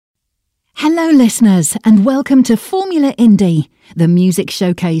Hello listeners and welcome to Formula Indie, the music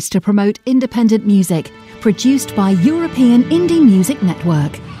showcase to promote independent music, produced by European Indie Music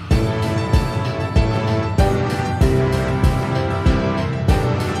Network.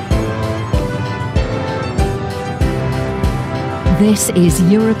 This is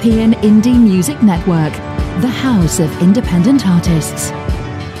European Indie Music Network, the house of independent artists.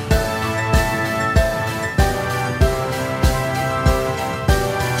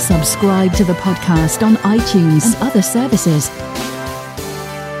 Subscribe to the podcast on iTunes and other services.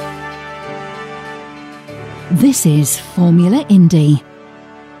 This is Formula Indie.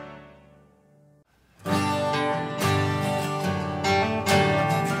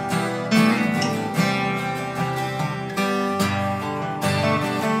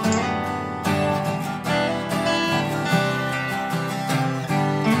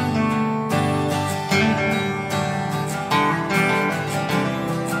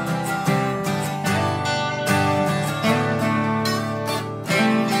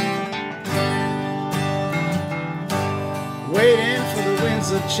 Waiting for the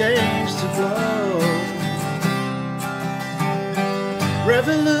winds of change to blow.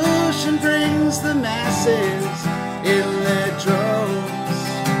 Revolution brings the masses in their droves.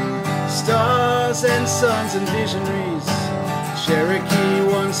 Stars and suns and visionaries, Cherokee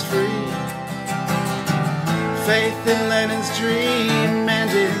once free. Faith in Lenin's dream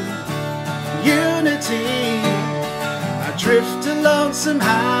and in unity. I drift along some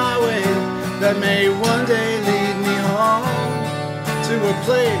highway that may one day lead me home to a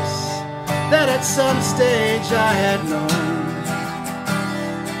place that at some stage I had known.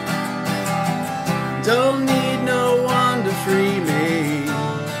 Don't need no one to free me,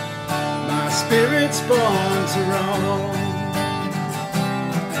 my spirit's born to roam.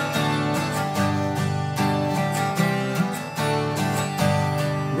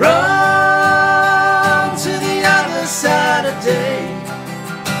 Run to the other side of day.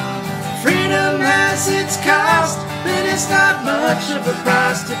 Freedom has its cost, but it's not much of a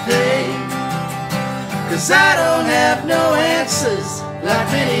price to pay. 'Cause I don't have no answers,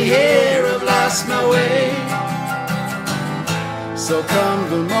 like many here have lost my way. So come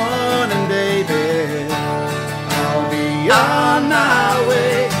the morning, baby, I'll be on my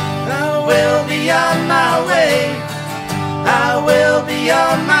way. I will be on my way. I will be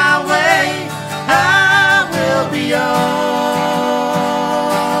on my way. I will be on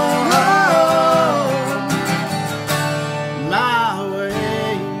my way.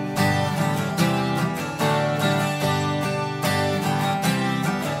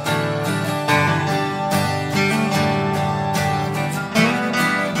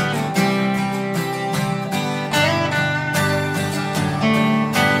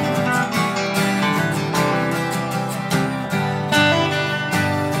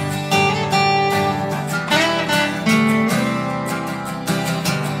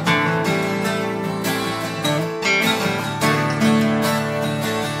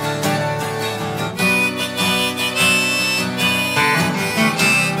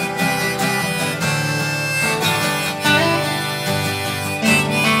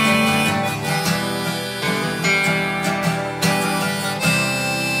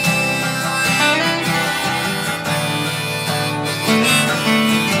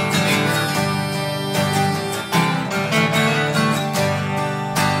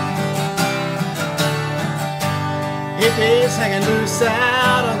 Hippies hanging loose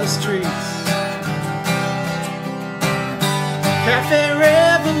out on the streets. Cafe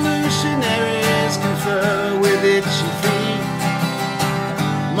revolutionaries confer with itchy feet.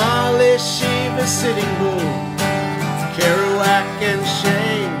 Molly Shiva, Sitting Bull, Kerouac and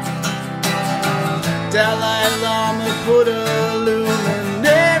Shane. Dalai Lama put a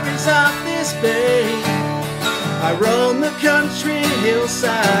luminaries off this bay. I roam the country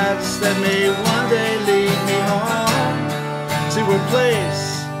hillsides that may one day lead me home to a place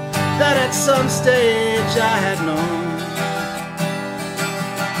that at some stage I had known.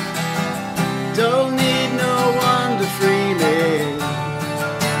 Don't need no one to free me,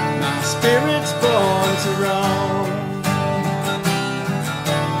 my spirit's born to roam.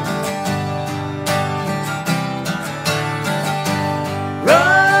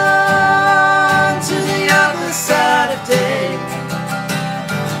 Run to the other side of day.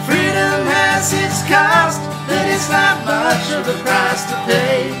 Freedom has its cost, but it's not much of a price to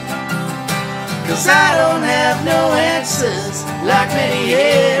pay. 'Cause I don't have no answers, like many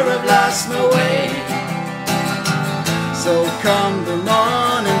here have lost my way. So come the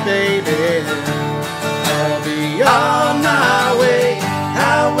morning, baby, I'll be on my way.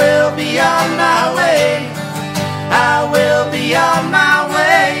 I will be on my way. I will be on my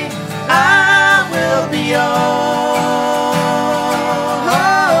way.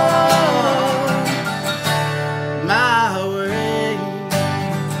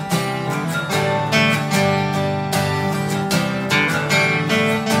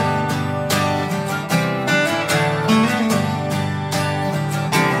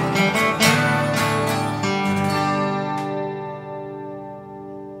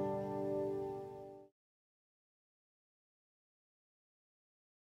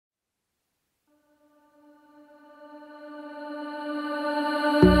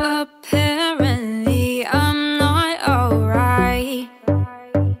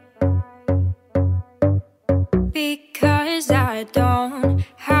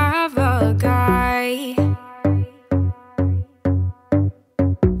 have a guy,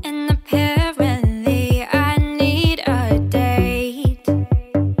 and apparently I need a date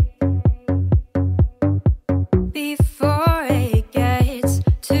before it gets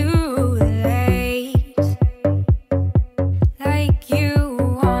too late. Like you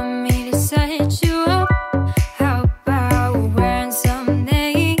want me to set you up. How about wearing some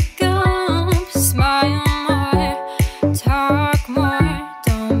makeup? Smile more, talk more,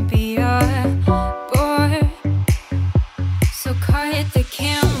 don't be a bore. So cut the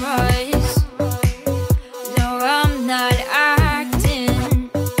cameras. No, I'm not acting.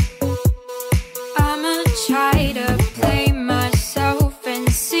 I'ma try to play myself and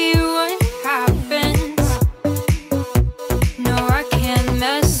see what happens. No, I can't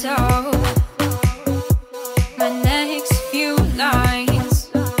mess up my next few lines.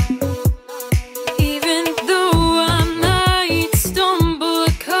 Even though I might stumble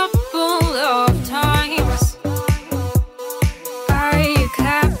a couple of times. Are you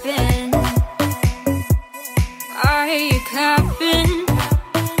clapping? Are you clapping?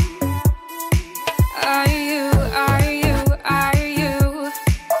 Are you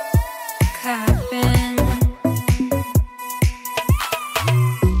clapping?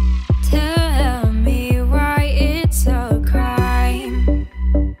 Tell me why it's a crime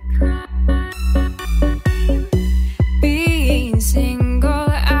being single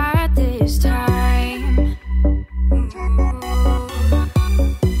at this time.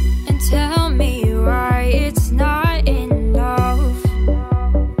 And tell me why it's not enough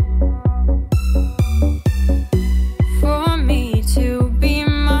for me to be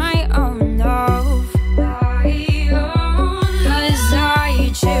my own love. 'Cause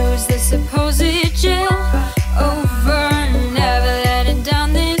I choose the supposed jail over never letting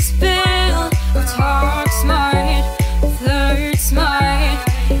down this bill. Talk smart, flirt smart,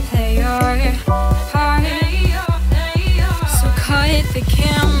 play your part. So cut the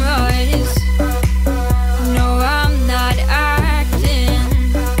cameras. No, I'm not acting.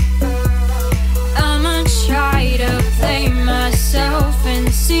 I'ma try to play myself and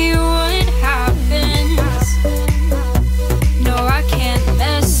see what happens. No, I can't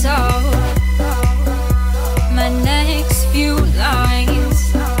mess up my next few lines.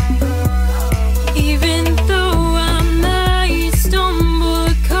 Even though I might stumble a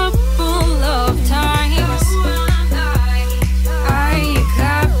couple of times. Are you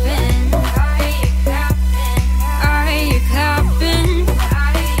clapping? Are you clapping? Are you clapping? Are you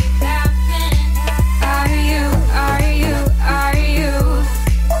clapping? Are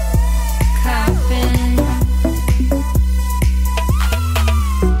you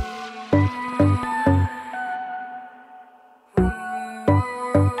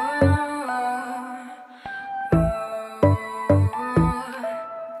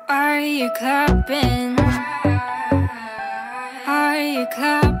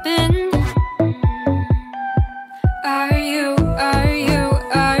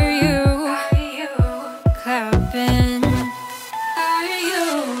clapping?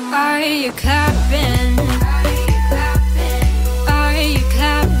 Are you clapping? Are you clapping? Are you clapping? Are you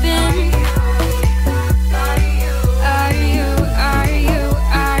clapping? Are you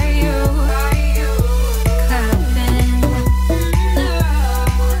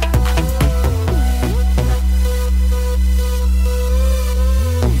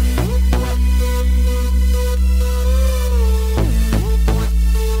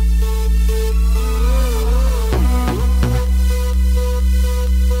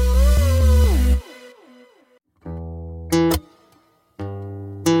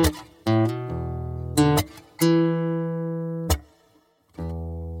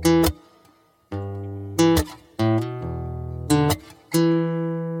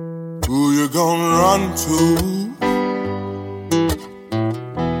Who you gonna run to?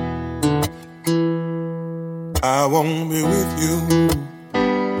 I won't be with you.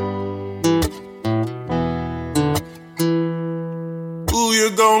 Who you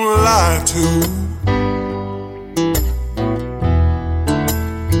gonna lie to?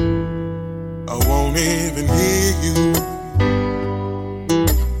 I won't even hear you.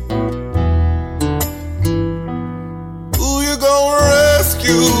 Who you gonna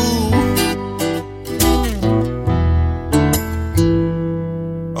rescue?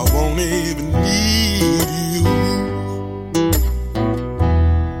 I won't even need you.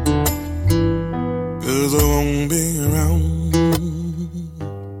 'Cause I won't be around.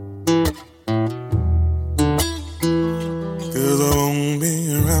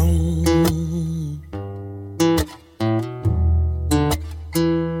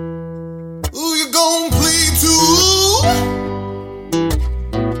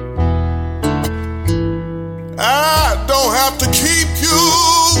 have to keep you.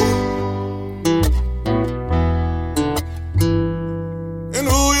 And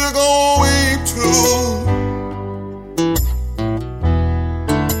who you gonna wait to?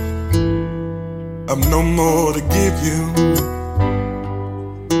 I've no more to give you.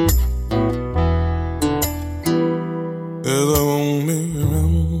 There's only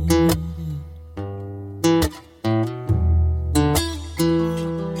around.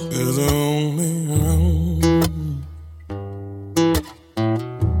 There's only around.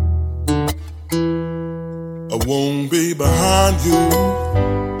 I won't be behind you.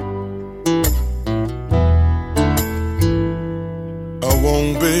 I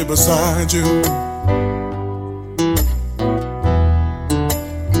won't be beside you.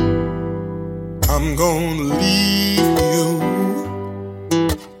 I'm gonna leave you.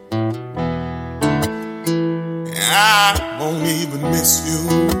 I won't even miss you.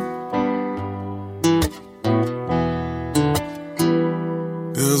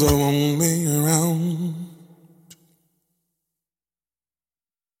 Cause I won't be around.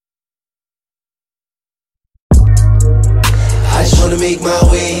 I just wanna make my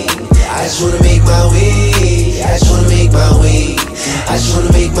way. I just wanna make my way. I just wanna make my way. I just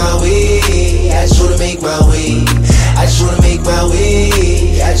wanna make my way. I just wanna make my way. I just wanna make my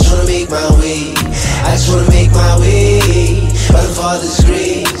way. I just wanna make my way. I just wanna make my way. By the Father's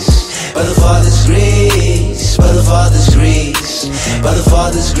grace. By the Father's grace. By the Father's grace. By the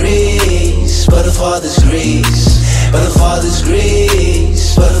Father's grace. By the Father's grace. By the Father's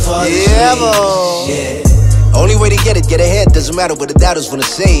grace. By the Father's grace. Yeah. Only way to get ahead, doesn't matter what the doubters wanna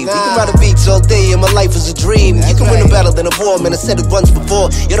say. We can ride the beats all day and my life is a dream. You can win a battle than a war, man, I said it once before.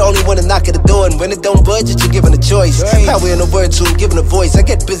 You're the only one to knock at the door, and when it don't budge, you're given a choice. Power in the word, so I'm giving a voice. I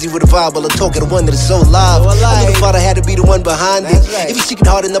get busy with a vibe while I talk to the one that is so live. I knew the Father had to be the one behind it. If you seek it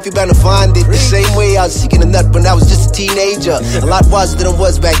hard enough, you're bound to find it. The same way I was seeking a nut when I was just a teenager. A lot wiser than I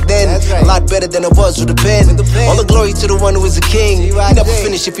was back then. A lot better than I was with a pen. All the glory to the one who is a king. He never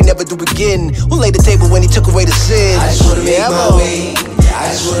finish if he never do begin. Who laid the table when he took away the sin? I just wanna make my way. I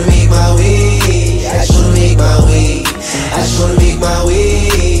just wanna make my way. I just wanna make my way. I just wanna make my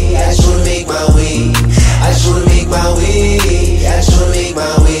way. I just wanna make my way. I just wanna make my way. I just wanna make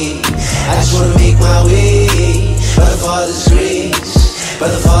my way. I just wanna make my way. By the Father's grace. By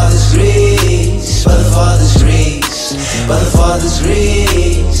the Father's grace. By the Father's grace. By the Father's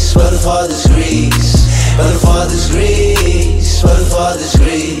grace. By the Father's grace. By the Father's grace. By the Father's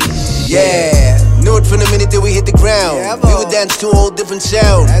grace. Yeah. Knew it from the minute that we hit the ground. We would dance to a whole different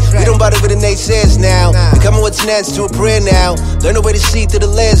sound. We don't bother with the naysayers now. Becoming what's an answer to a prayer now. Learn a way to see through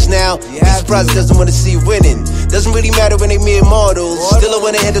the lens now. Be surprised doesn't want to see you winning. Doesn't really matter when they mere mortals. Still I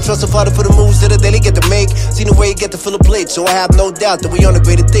went ahead to trust the Father for the moves that they get to make. Seen the way you get to fill a plate, so I have no doubt that we on the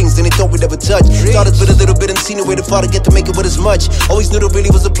greater things than they thought we'd ever touch. Started with a little bit and seen the way the Father get to make it with as much. Always knew there really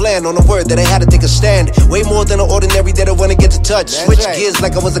was a plan on a word that I had to take a stand. Way more than an ordinary that I wanna get to touch. Switch gears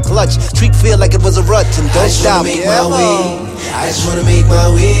like I was a clutch. Treat feel like it was a rut and don't stop. I just wanna make my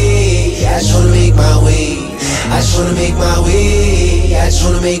way. I just wanna make my way. I just wanna make my way. I just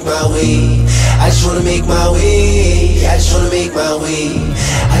wanna make my way. I just wanna make my way. I just wanna make my way.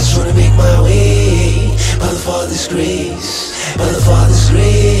 I just wanna make my way. By the Father's grace. By the Father's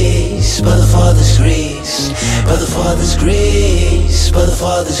grace. By the Father's grace. By the Father's grace. By the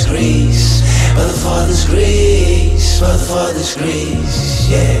Father's grace. By the Father's grace. By the Father's grace.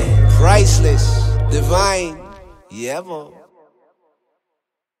 Yeah. Priceless. Divine. Yeah, man.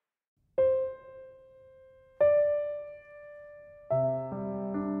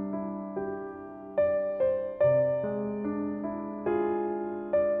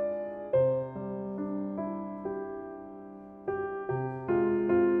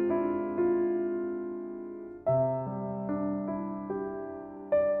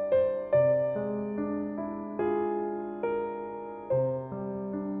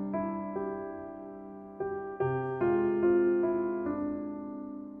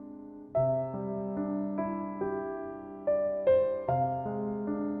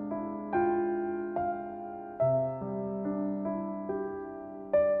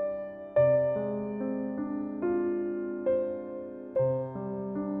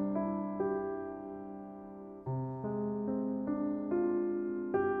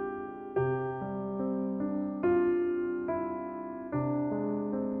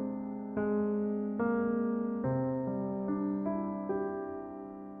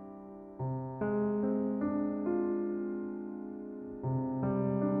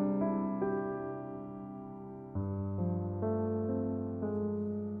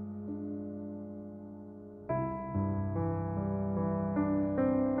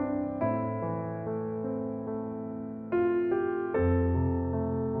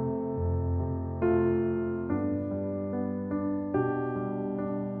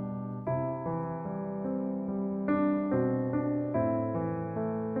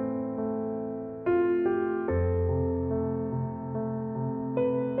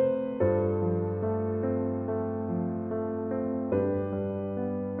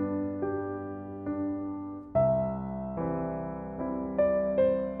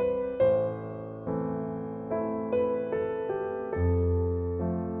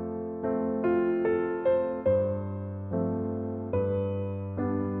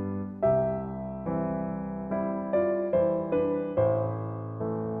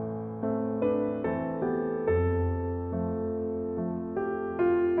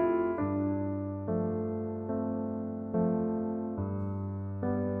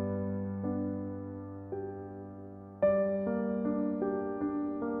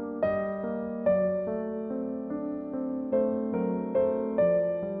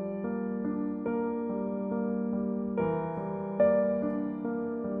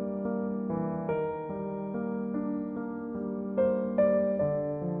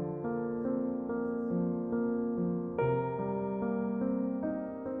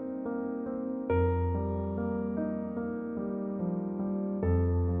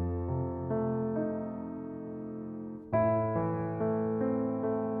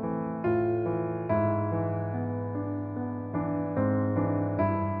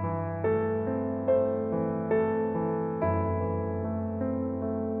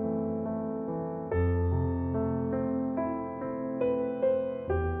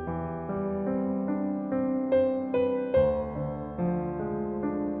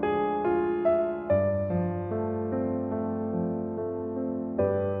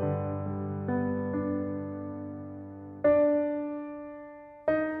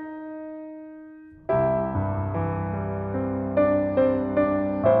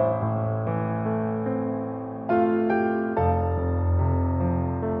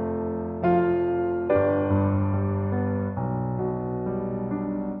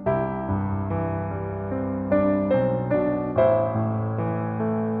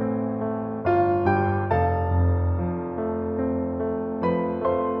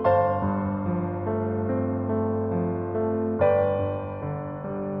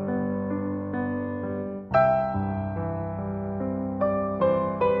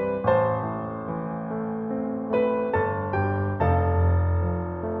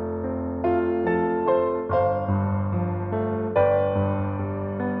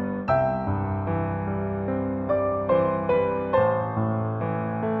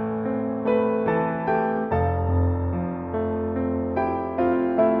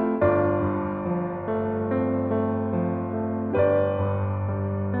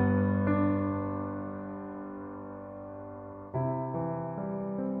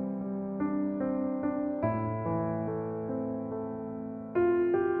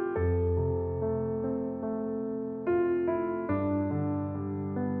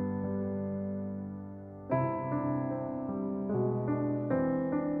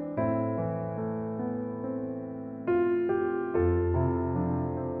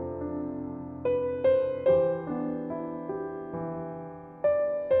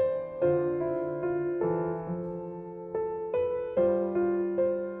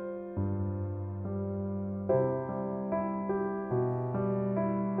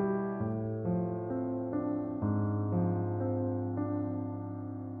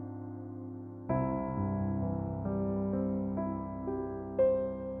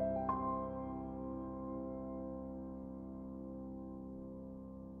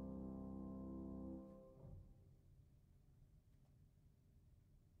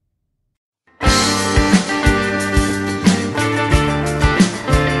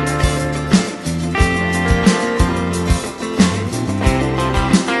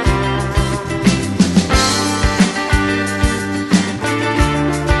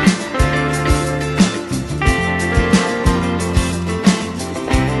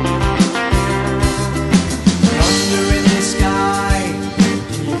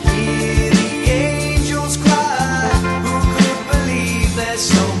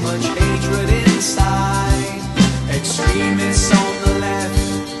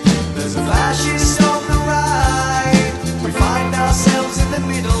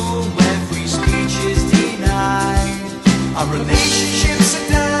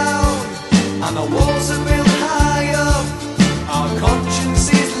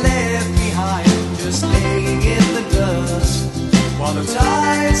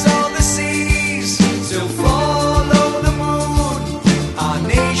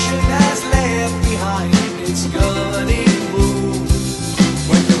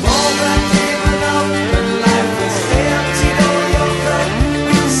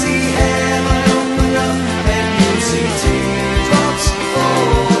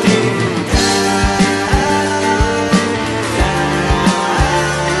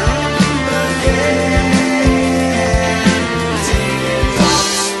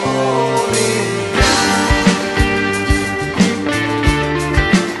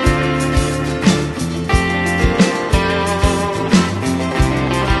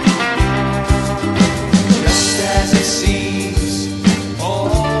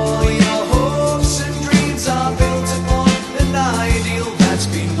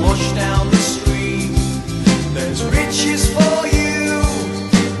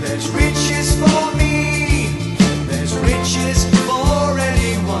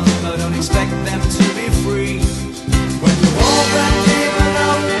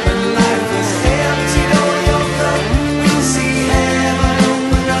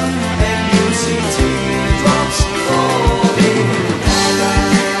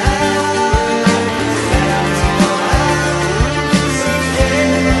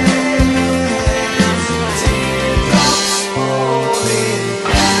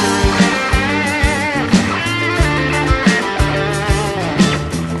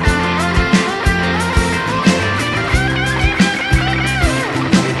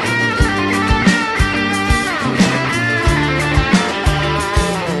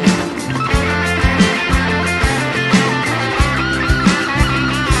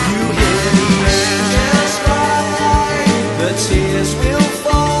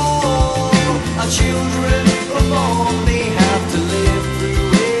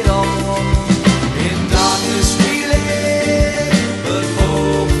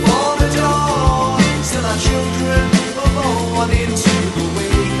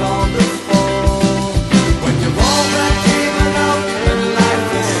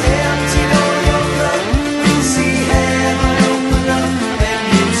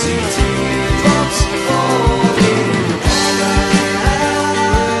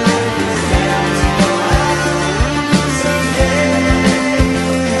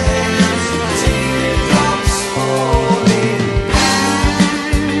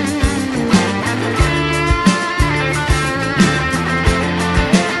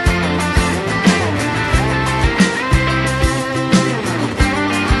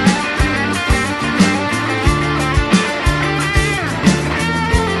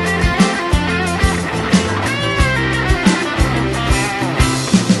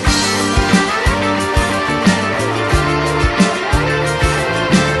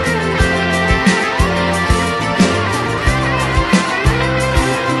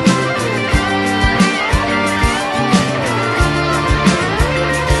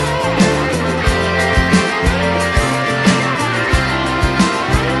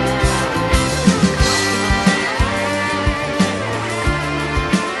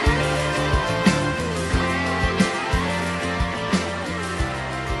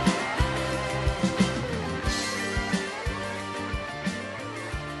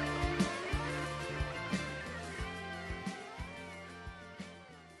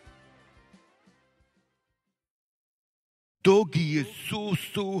 Doggy is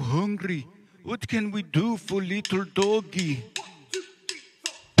so hungry. What can we do for little doggy?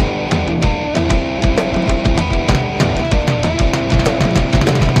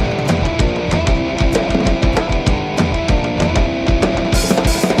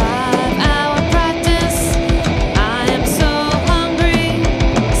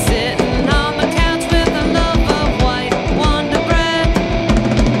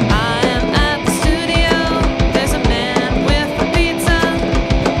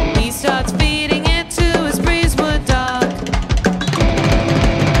 Starts feeding it to his Breezewood dog.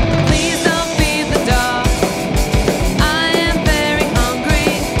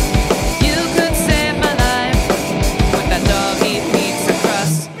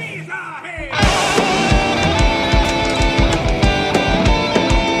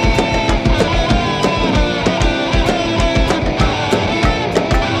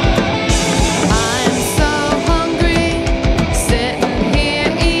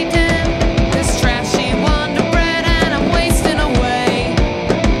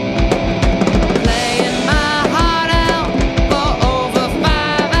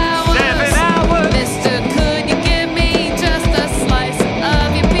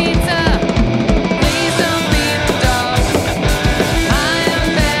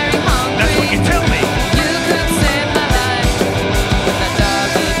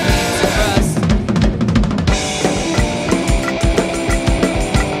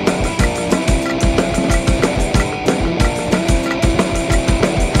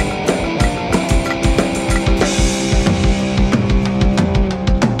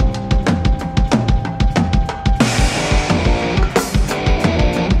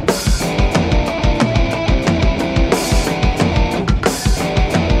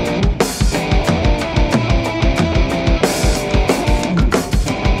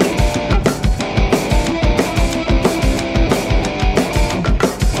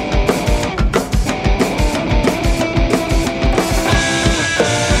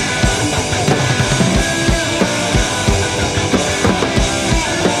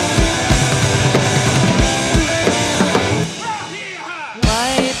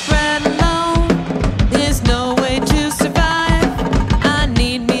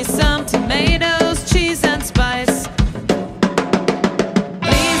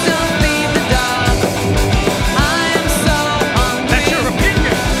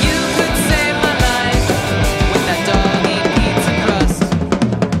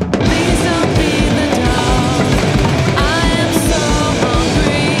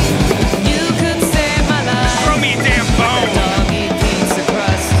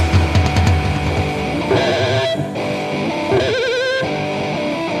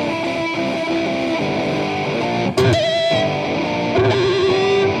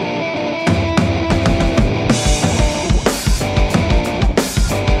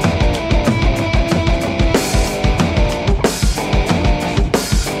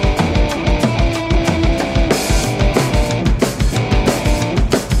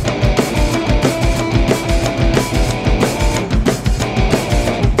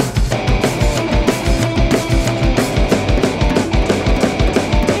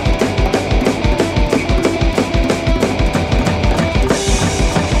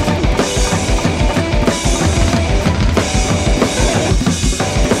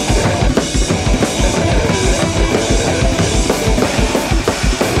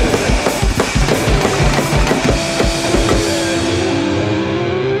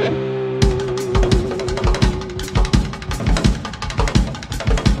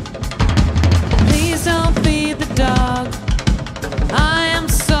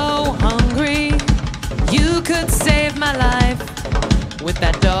 my life with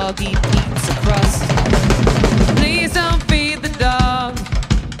that doggy pizza crust. Please don't feed the dog.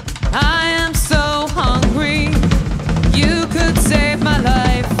 I am so hungry. You could save my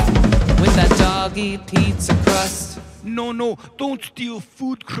life with that doggy pizza crust. No, no, don't steal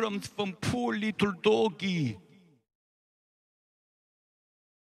food crumbs from poor little doggy.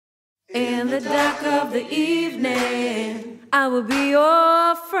 In the dark of the evening, I will be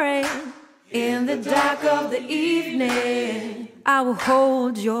your friend. In the dark of the evening, I will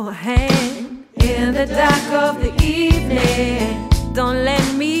hold your hand. In the dark of the evening, don't let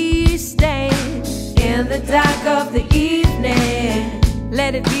me stay. In the dark of the evening,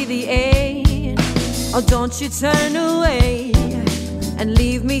 let it be the end. Or don't you turn away and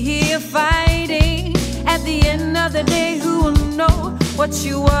leave me here fighting. At the end of the day, who will know what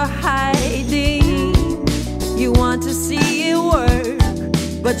you were hiding? You want to see it work,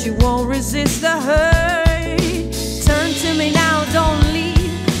 but you won't resist the hurt. Turn to me now, don't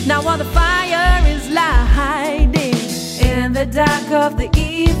leave. Now while the fire is lighting. In the dark of the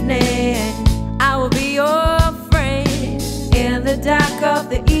evening, I will be your friend. In the dark of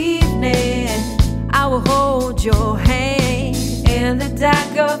the evening, I will hold your hand. In the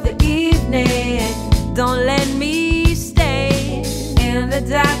dark of the evening, don't let me stay. In the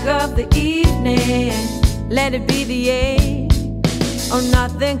dark of the evening, let it be the end. Oh,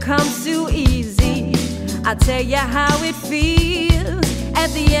 nothing comes too easy. I'll tell you how it feels. At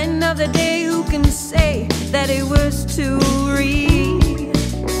the end of the day, who can say that it was too real?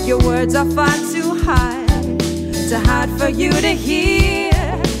 Your words are far too hard for you to hear.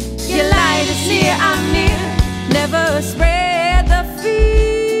 Your light is near, I'm near. Never spread the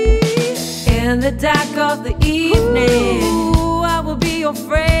fear. In the dark of the evening, ooh, I will be your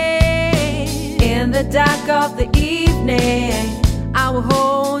friend. In the dark of the evening, I will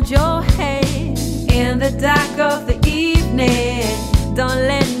hold your hand. In the dark of the evening, don't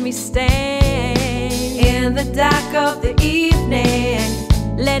let me stand. In the dark of the evening,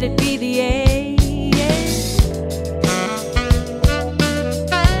 let it be the end.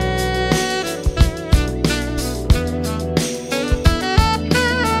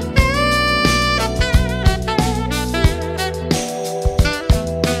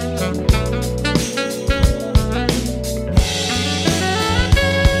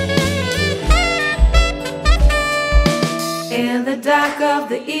 In the dark of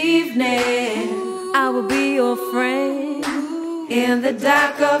the evening, I will be your friend. In the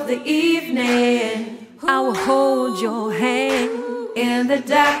dark of the evening, I will hold your hand. In the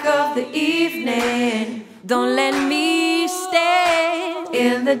dark of the evening, don't let me stay.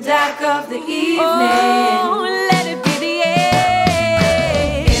 In the dark of the evening, oh, let it be the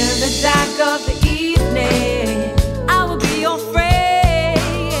end. In the dark of the evening, I will be your friend.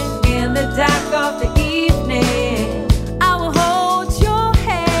 In the dark of the evening, I will hold your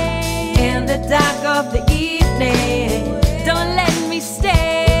hand. In the dark of the evening, don't let me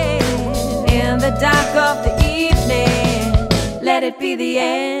stay. In the dark of the evening, let it be the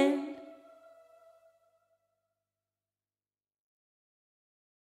end.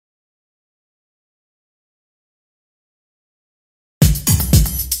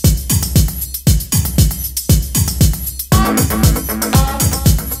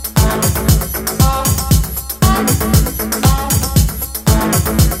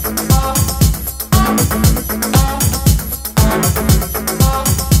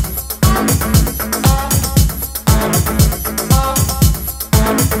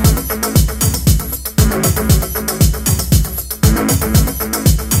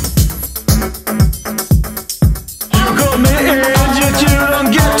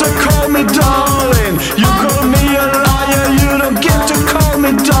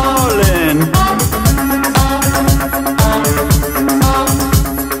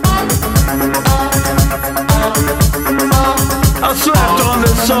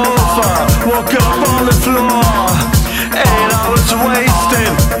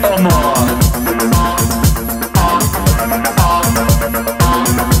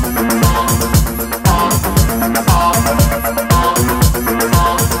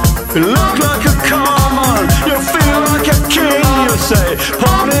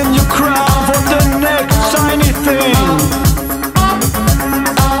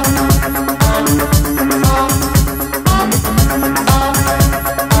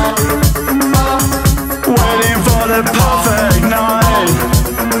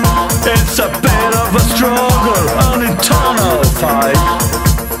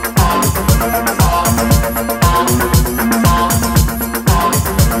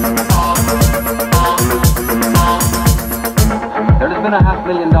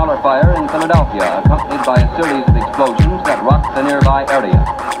 nearby area.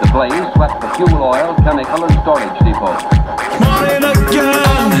 The blaze swept the fuel oil, chemical, and storage depots. Morning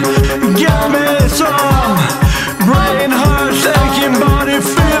again, give me some. Brain hurts, aching body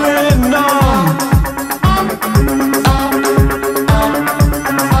feeling numb.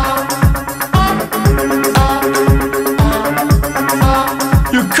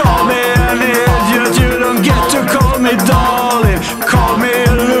 You call me an idiot, you don't get to call me darling. Call me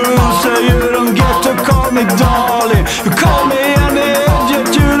a loser, you don't get to call me darling. You call me an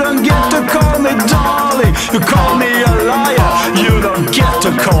idiot, you don't get to call me darling. You call me a liar, you don't get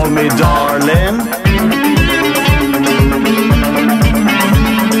to call me darling.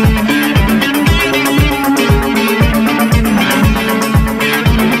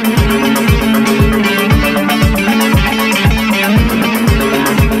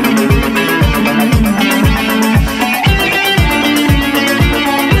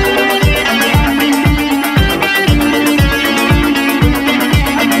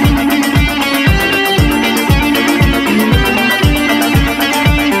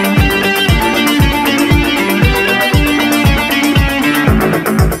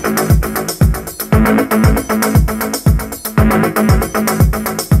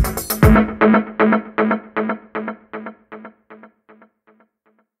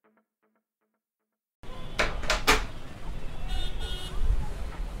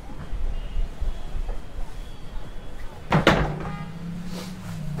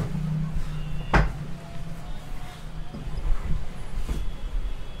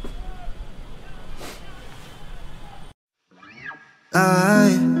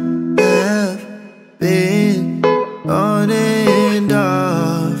 I have been on and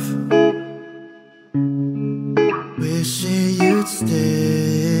off, wishing you'd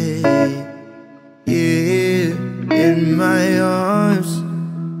stay here in my arms.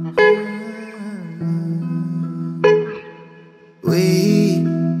 We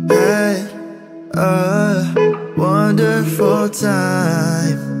had a wonderful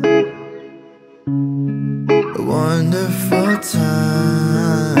time. A wonderful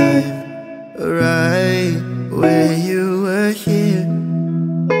time, right where you were here.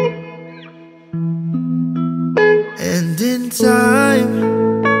 And in time,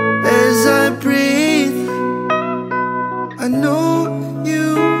 as I breathe, I know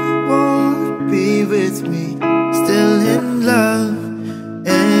you won't be with me. Still in love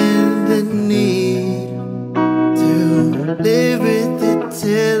and the need to live with it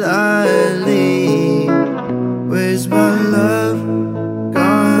till I leave. Where's my love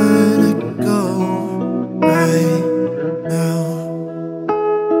gonna go right now?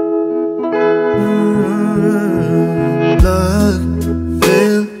 Luck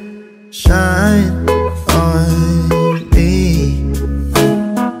will shine on me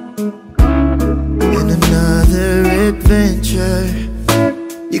in another adventure.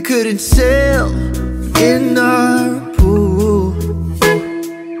 You couldn't sail in our pool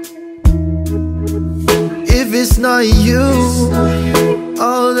if it's not you.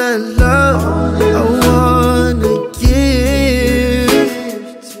 All that love I wanna give,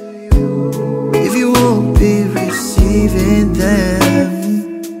 if you won't be receiving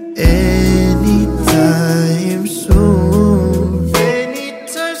them anytime soon.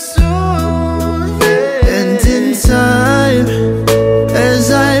 Anytime soon, yeah. And in time, as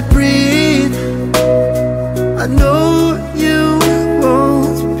I breathe, I know you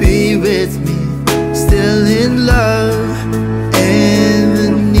won't be with me. Still in love and the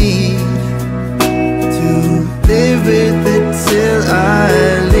need to live with it till I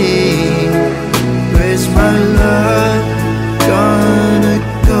leave. Where's my love gonna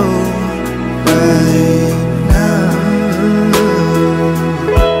go right now?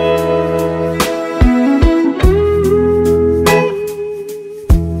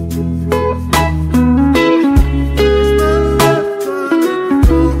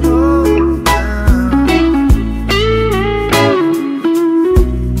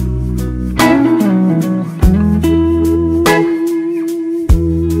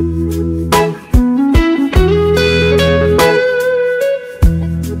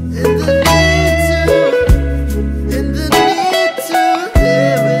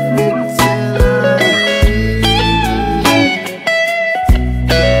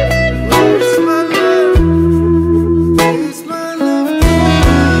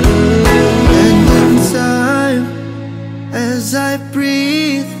 As I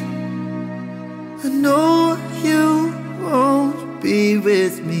breathe, I know you won't be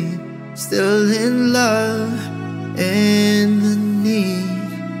with me. Still in love and the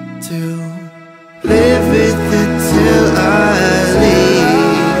need to live with it till I leave.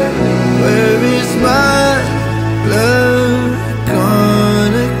 Where is my love gone?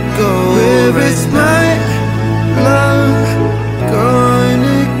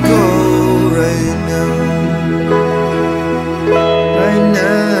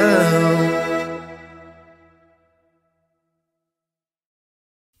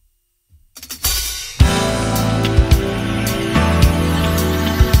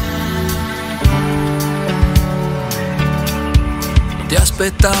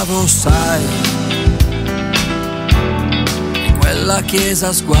 aspettavo, sai, in quella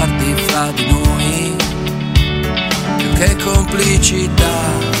chiesa sguardi fra di noi, più che complicità,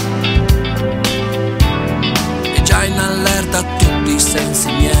 e già in allerta tutti i sensi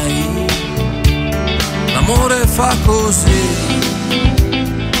miei. L'amore fa così,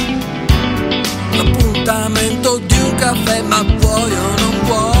 l'appuntamento di un caffè, ma vuoi o non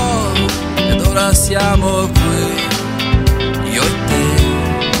vuoi, ed ora siamo qui, io e te,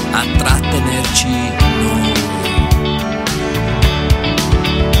 a trattenerci noi.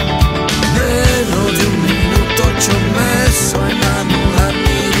 Meno di un minuto ci ho messo a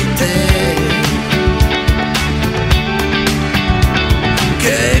innamorarmi di te.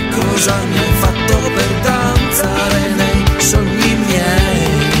 Che cosa mi hai fatto per danzare nei sogni miei?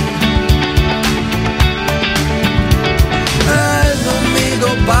 E non mi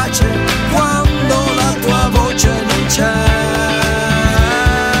do pace quando la tua voce non c'è,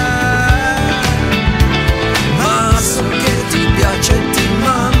 ma so che ti piace e ti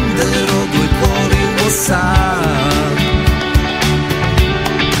manderò 2 cuori in WhatsApp.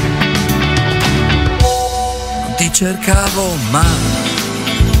 Non ti cercavo mai,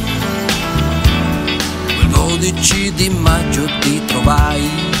 12 di maggio ti trovai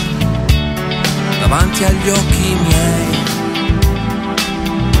davanti agli occhi miei.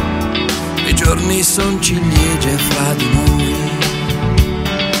 I giorni son ciliegie fra di noi.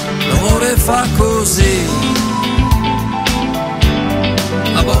 L'amore fa così,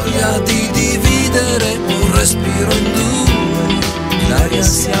 la voglia di dividere un respiro in 2. In aria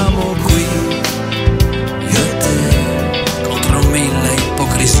siamo qui, io e te, contro 1000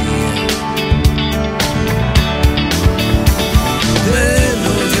 ipocrisie.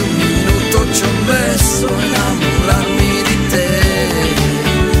 Meno di un minuto ci ho messo a innamorarmi di te.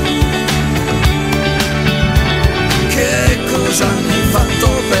 Che cosa mi hai fatto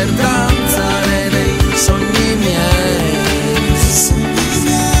per danzare nei sogni miei?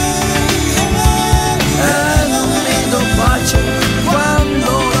 E non mi do pace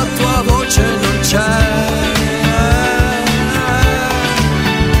quando la tua voce non c'è.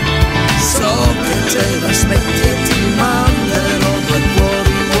 So che te l'aspetti e ti manderò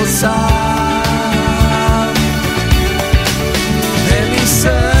e mi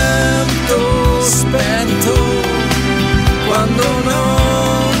sento spento quando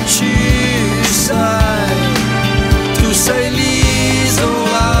non ci sei. Tu sei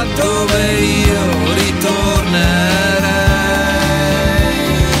l'isola dove io ritornerei.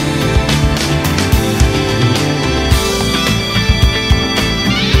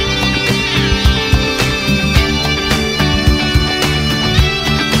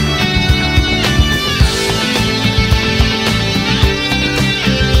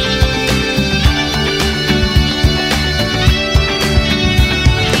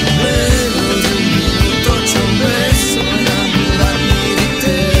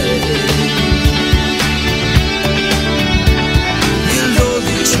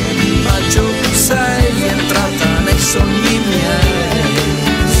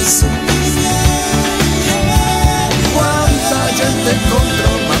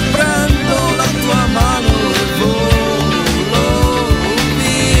 Contro, ma prendo la tua mano e volo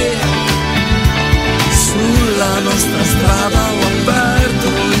via. Sulla nostra strada ho aperto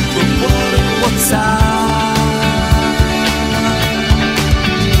il tuo cuore WhatsApp.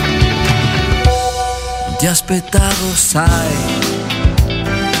 Non ti aspettavo, sai,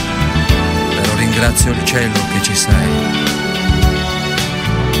 però ringrazio il cielo che ci sei.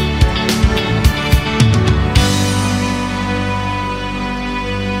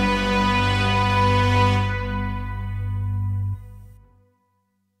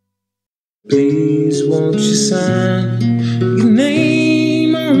 Please won't you sign your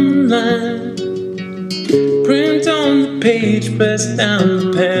name on the line? Print on the page, press down the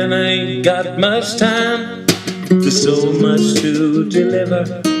pen. I ain't got much time, there's so much to deliver.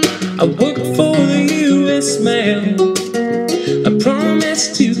 I work for the US mail, I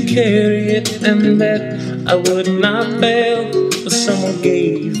promised to carry it and that I would not fail. But someone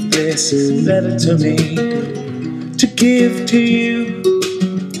gave this letter to me to give to you.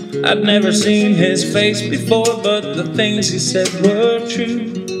 I'd never seen his face before, but the things he said were true.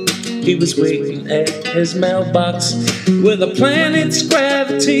 He was waiting at his mailbox with a planet's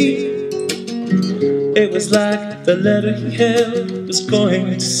gravity. It was like the letter he held was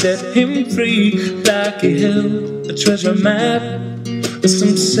going to set him free. Like he held a treasure map with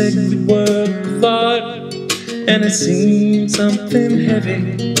some sacred work of art, and it seemed something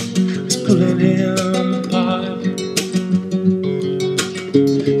heavy was pulling him apart.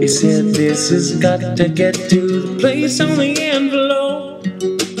 He said, this has got to get to the place on the envelope.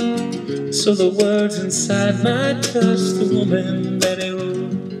 so the words inside might touch the woman that he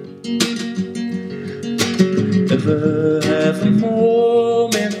wrote. Ever have a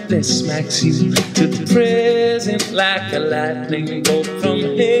moment that smacks you to the present like a lightning bolt from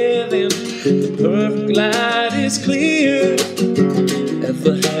heaven? The perfect light is clear.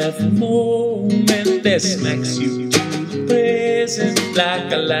 Ever have a moment that smacks you to the present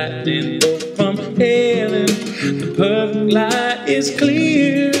like a lightning bolt from heaven? The perfect light is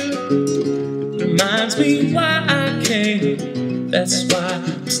clear. It reminds me why I came. That's why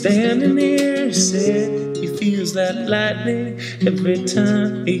I'm standing here. He said he feels that lightning every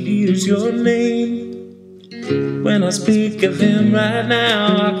time he hears your name. When I speak of him right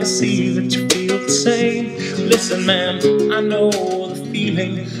now, I can see that you feel the same. Listen, man, I know the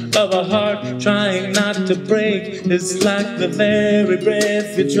feeling of a heart trying not to break. It's like the very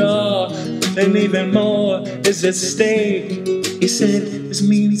breath you draw, and even more is at stake. He said, this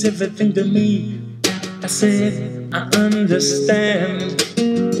means everything to me. I said, I understand.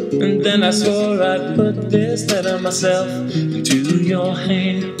 And then I swore I'd put this letter myself into your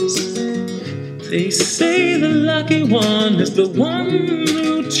hands. They say the lucky one is the one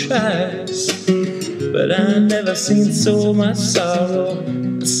who tries, but I never seen so much sorrow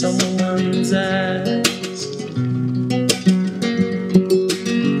in someone's eyes.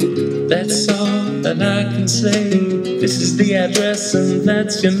 That's all that I can say. This is the address and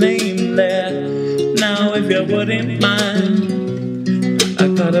that's your name there. Now if you wouldn't mind, I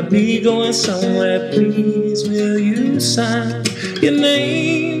gotta be going somewhere. Please will you sign your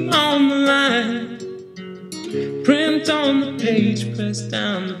name on the line? Print on the page, press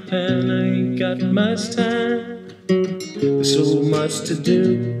down the pen. I ain't got much time, there's so much to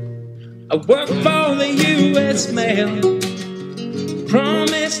do. I work for the U.S. mail,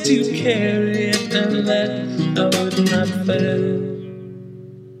 promise to carry it and that I would not fail.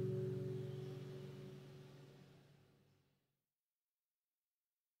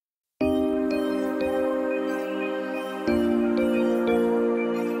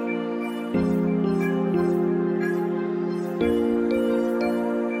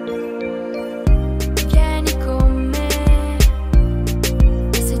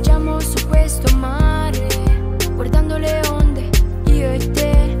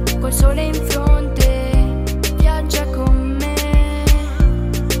 Sole in fronte, viaggia con me,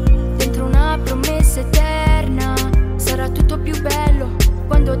 dentro una promessa eterna. Sarà tutto più bello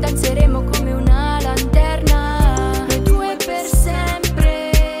quando danzeremo come una lanterna. Noi due per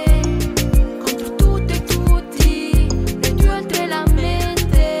sempre, contro tutto e tutti, noi due oltre la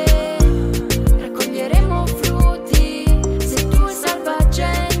mente. Raccoglieremo frutti, sei tu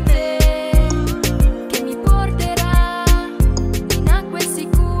salvagente, che mi porterà in acque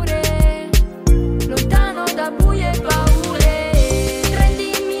sicure, lontano da buie e paure.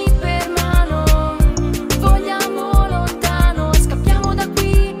 Prendimi per mano, vogliamo lontano, scappiamo da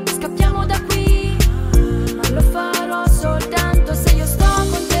qui, ma lo farò soltanto se io sto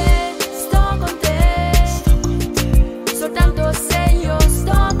con te, sto con te, soltanto se io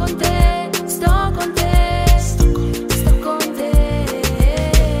sto con te, sto con te, sto con te.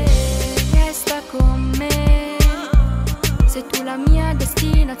 Resta con me, sei tu la mia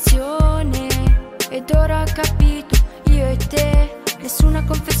destinazione. Ed ora ho capito, io e te, nessuna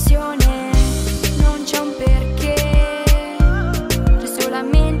confessione, non c'è un perché, c'è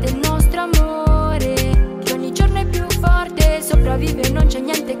solamente il nostro amore, che ogni giorno è più forte, sopravvive, non c'è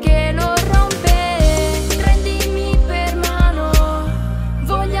niente che lo rompe. Prendimi per mano,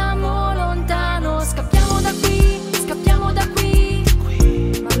 vogliamo lontano, scappiamo da qui,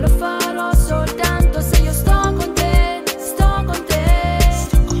 ma lo farò soltanto se io sto con te,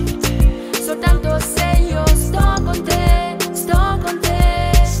 soltanto se io sto con te, sto con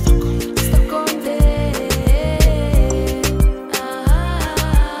te, sto con te.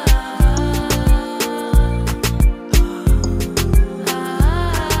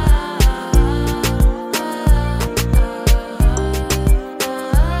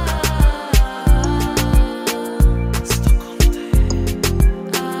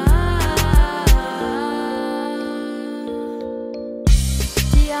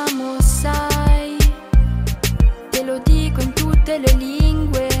 Ti amo, sai, te lo dico in tutte le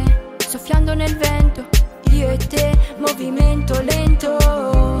lingue, soffiando nel vento, io e te, movimento lento.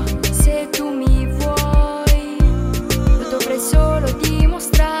 Se tu mi vuoi, lo dovrei solo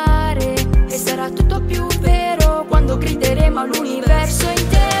dimostrare, e sarà tutto più vero quando grideremo all'universo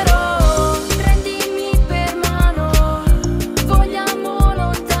intero. Prendimi per mano, vogliamo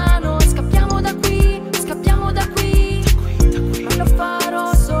lontano, scappiamo da qui, ma lo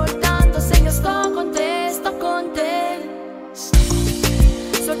farò soltanto se io sto con te,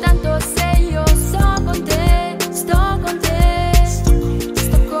 soltanto se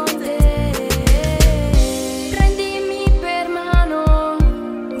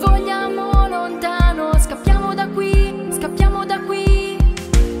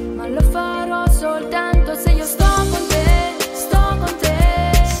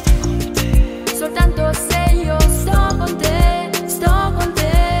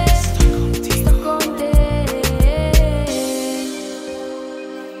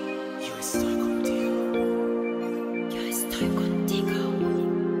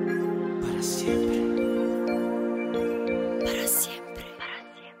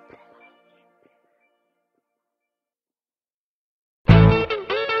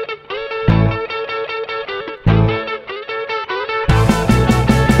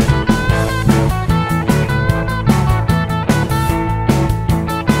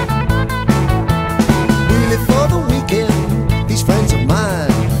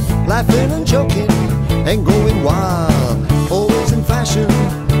laughing and joking and going wild, always in fashion.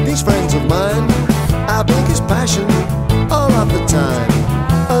 These friends of mine, our biggest passion, all of the time.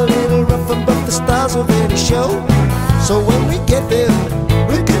 A little rough above the stars of any show, so when we get there,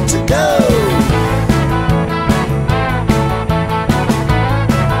 we're good to go.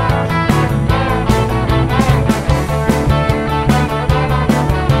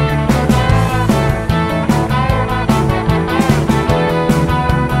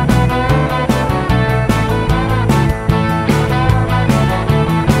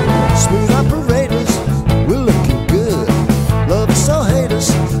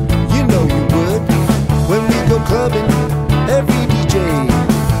 Clubbing, every DJ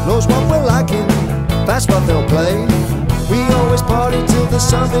knows what we're liking, that's what they'll play. We always party till the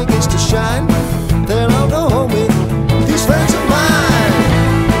sun begins to shine. Then I'll go home with these friends of mine.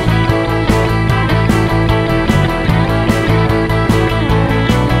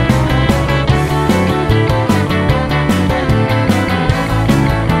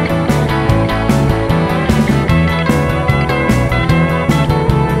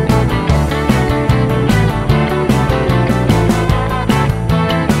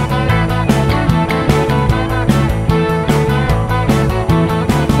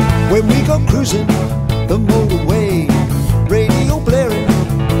 When we go cruising the motorway, radio blaring,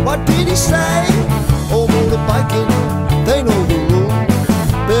 what did he say? Oh, motorbiking, they know the rule.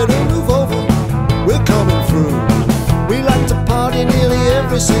 Better move over, we're coming through. We like to party nearly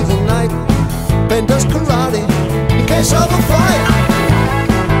every single night. Ben does karate in case of a fight.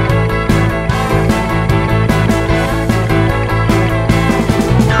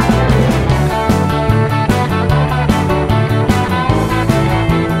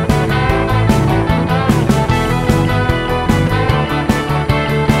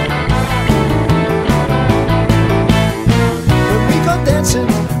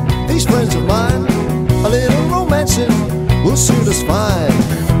 These friends of mine, a little romancing will suit us fine.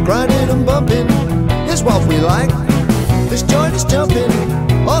 Grinding and bumping is what we like. This joint is jumping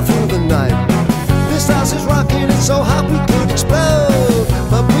all through the night. This house is rocking, it's so hot we could explode.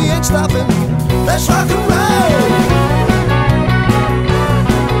 But we ain't stopping, let's rock and roll.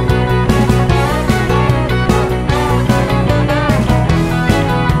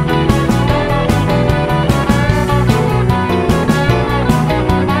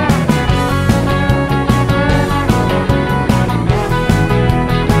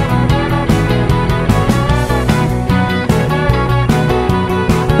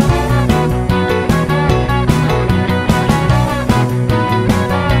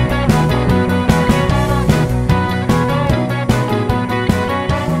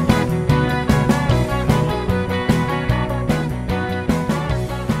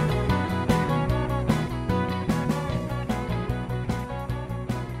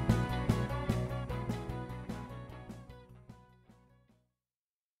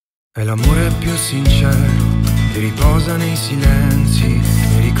 È l'amore più sincero, che riposa nei silenzi,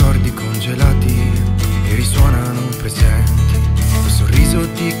 nei ricordi congelati che risuonano presenti. Il sorriso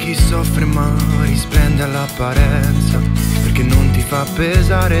di chi soffre ma risplende all'apparenza, perché non ti fa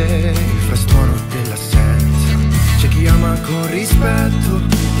pesare il frastuono dell'assenza. C'è chi ama con rispetto,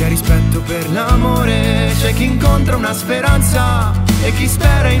 chi ha rispetto per l'amore. C'è chi incontra una speranza e chi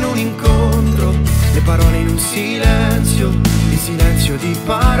spera in un incontro. Le parole in un silenzio, il silenzio di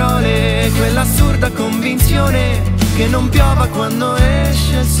parole. Quell'assurda convinzione che non piova quando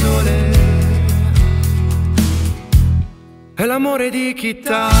esce il sole. È l'amore di chi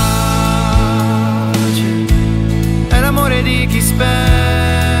tace, è l'amore di chi spera,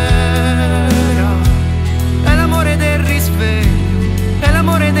 è l'amore del risveglio, è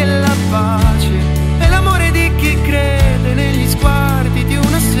l'amore della pace, è l'amore di chi crede negli sguardi di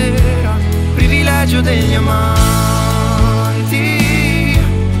una sera. Privilegio degli amanti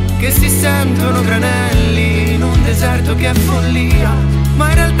che si sentono granelli in un deserto che è follia, ma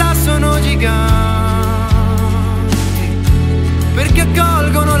in realtà sono giganti, perché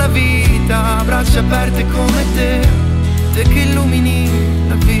accolgono la vita a braccia aperte come te, te che illumini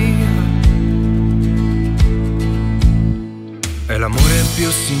la via. È l'amore più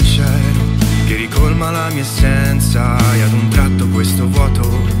sincero che ricolma la mia essenza, e ad un tratto questo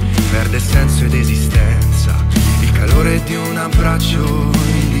vuoto perde senso ed esistenza. Il calore di un abbraccio,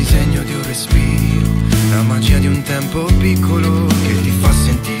 il disegno di un respiro, la magia di un tempo piccolo che ti fa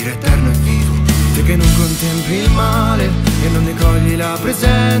sentire eterno e vivo. Te che non contempli il male e non ne cogli la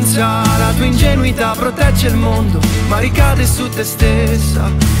presenza, la tua ingenuità protegge il mondo ma ricade su te stessa.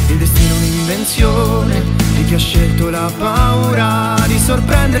 Il destino è un'invenzione di chi ha scelto la paura di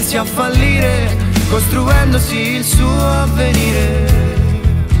sorprendersi a fallire, costruendosi il suo avvenire.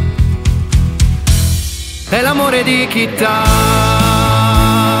 è l'amore di chi tace,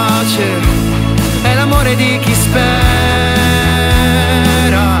 è l'amore di chi spera,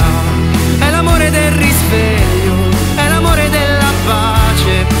 è l'amore del risveglio, è l'amore della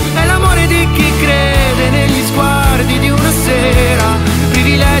pace, è l'amore di chi crede negli sguardi di una sera,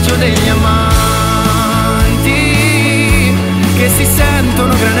 privilegio degli amanti che si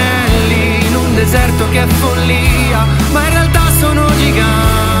sentono granelli in un deserto che è follia, ma in realtà sono giganti,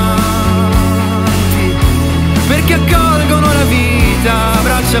 perché accolgono la vita a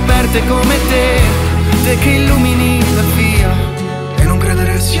braccia aperte come te che illumini la via. E non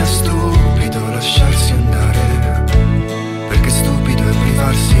credere sia stupido lasciarsi andare, perché stupido è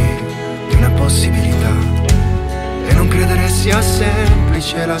privarsi di una possibilità. E non credere sia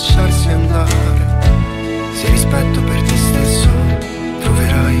semplice lasciarsi andare, se rispetto per te stesso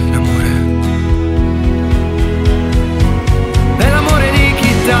troverai l'amore. È l'amore di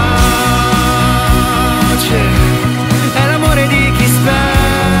chi tace, è l'amore di chi spera,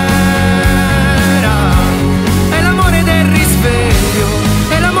 è l'amore del risveglio,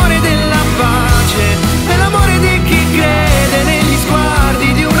 è l'amore della pace, è l'amore di chi crede negli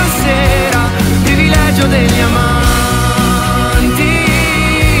sguardi di una sera, privilegio degli amanti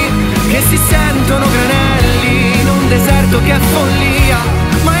che si sentono granelli in un deserto che è follia,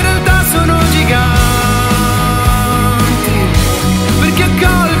 ma in realtà sono giganti, perché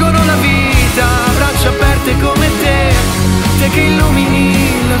accolgono la vita a braccia aperte come te che illumini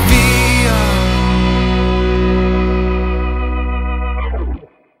la via.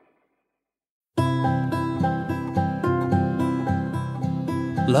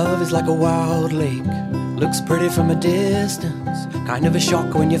 Love is like a wild lake, looks pretty from a distance, kind of a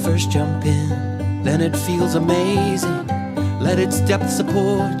shock when you first jump in, then it feels amazing. Let its depth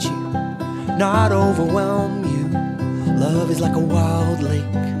support you, not overwhelm you. Love is like a wild lake,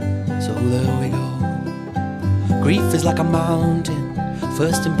 so there we go. Grief is like a mountain,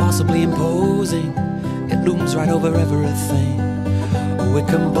 first impossibly imposing. It looms right over everything. Oh, it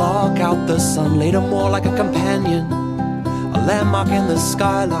can block out the sun, later more like a companion, a landmark in the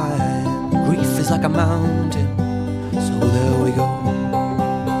skyline. Grief is like a mountain, so there we go.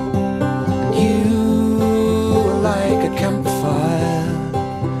 And you are like a campfire,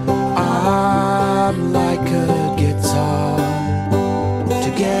 I'm like a guitar.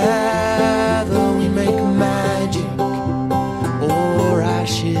 Together we make magic or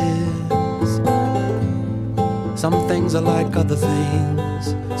ashes. Some things are like other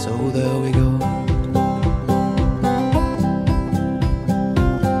things, so there we go.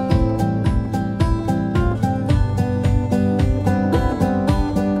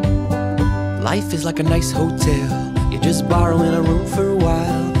 Life is like a nice hotel, you're just borrowing a room for a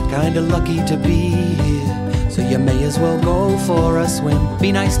while. Kinda lucky to be here, so you may as well go for a swim.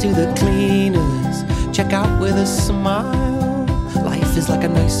 Be nice to the cleaners, check out with a smile. Life is like a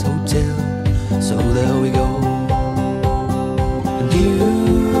nice hotel, so there we go. And you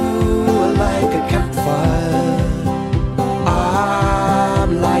are like a campfire,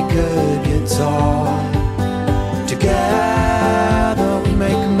 I'm like a guitar. Together we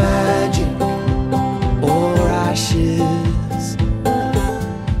make magic or ashes.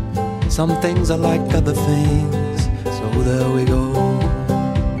 Some things are like other things, so there we go.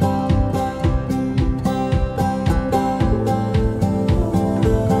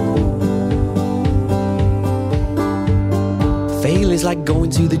 Fail is like going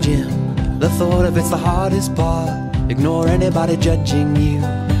to the gym, the thought of it's the hardest part. Ignore anybody judging you,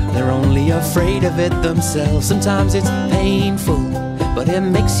 they're only afraid of it themselves. Sometimes it's painful, but it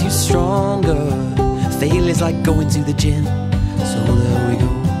makes you stronger. Fail is like going to the gym, so there we go.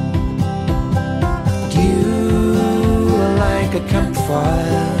 Like a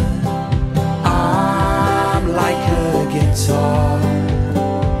campfire, I'm like a guitar.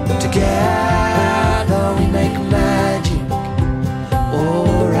 Together we make magic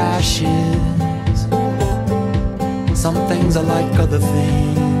or ashes. Some things are like other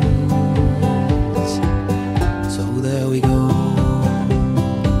things, so there we go.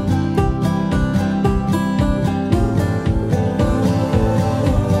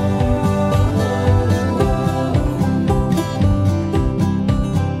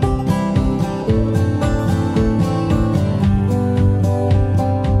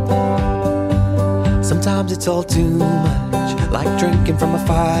 Sometimes it's all too much, like drinking from a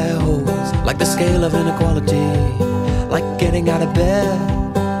fire hose, like the scale of inequality, like getting out of bed,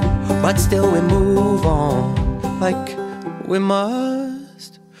 but still we move on, like we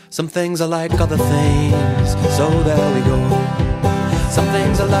must. Some things are like other things, so there we go. Some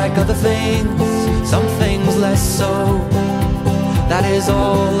things are like other things, some things less so. That is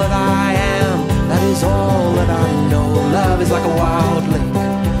all that I am, that is all that I know. Love is like a wild lake,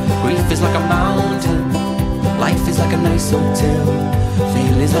 grief is like a mountain, life is like a nice hotel,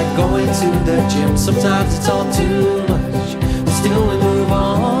 feeling's like going to the gym. Sometimes it's all too much, but still we move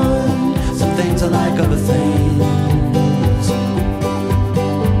on. Some things are like other things,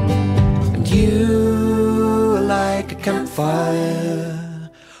 and you are like a campfire,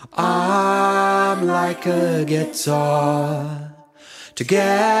 I'm like a guitar.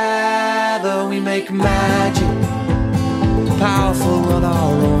 Together we make magic, powerful on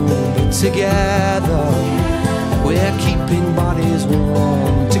our own, but together we're keeping bodies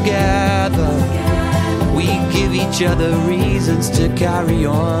warm. Together we give each other reasons to carry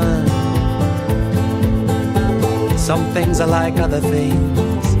on. Some things are like other things,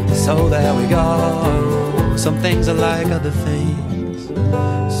 so there we go. Some things are like other things,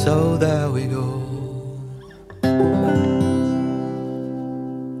 so there we go.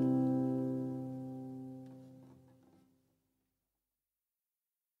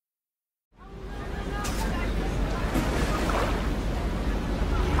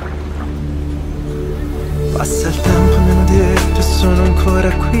 Passa il tempo, mi hanno detto, e sono ancora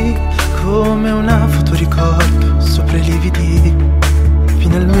qui, come una fotoricordo sopra i lividi.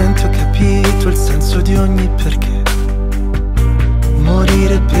 Finalmente ho capito il senso di ogni perché.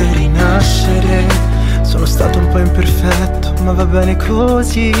 Morire per rinascere. Sono stato un po' imperfetto, ma va bene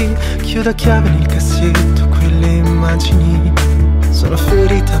così. Chiudo a chiave nel cassetto quelle immagini. Sono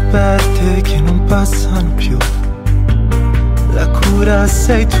ferite aperte che non passano più. La cura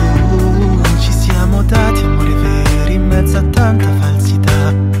sei tu. Ci siamo dati amore veri in mezzo a tanta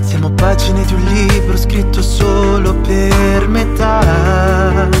falsità. Siamo pagine di un libro scritto solo per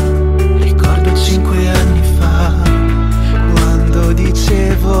metà. Ricordo 5 anni fa, quando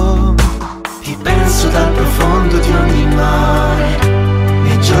dicevo ti penso dal profondo di ogni mare.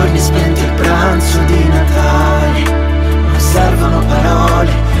 Nei giorni spenti al pranzo di Natale. Non servono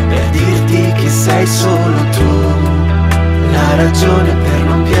parole per dirti che sei solo tu. La ragione per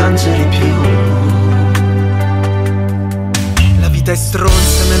non piangere più. La vita è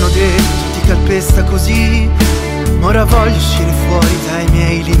stronza, mi hanno detto, ti calpesta così. Ma ora voglio uscire fuori dai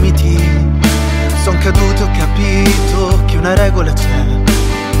miei limiti. Son caduto e ho capito che una regola c'è: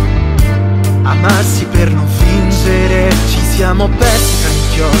 amarsi per non fingere. Ci siamo persi tra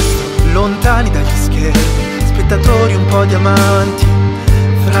inchiostro, lontani dagli schermi, spettatori un po' diamanti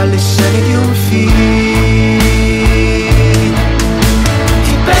fra le scene di un film.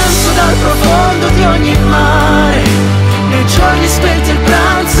 Penso dal profondo di ogni mare, nei giorni spenti al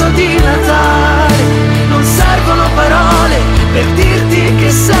pranzo di Natale. Non servono parole per dirti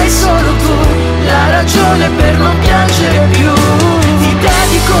che sei solo tu. La ragione per non piangere più. Ti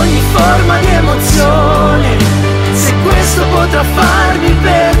dedico ogni forma di emozione, se questo potrà farmi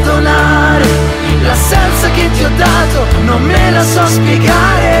perdonare. L'assenza che ti ho dato non me la so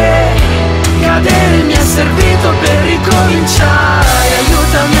spiegare. Cadere mi è servito per ricominciare.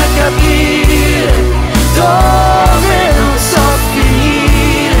 Aiutami a capire dove non so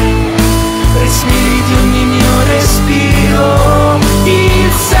finire. Respiri di ogni mio respiro.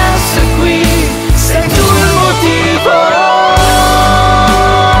 Il senso è qui, sei tu il motivo.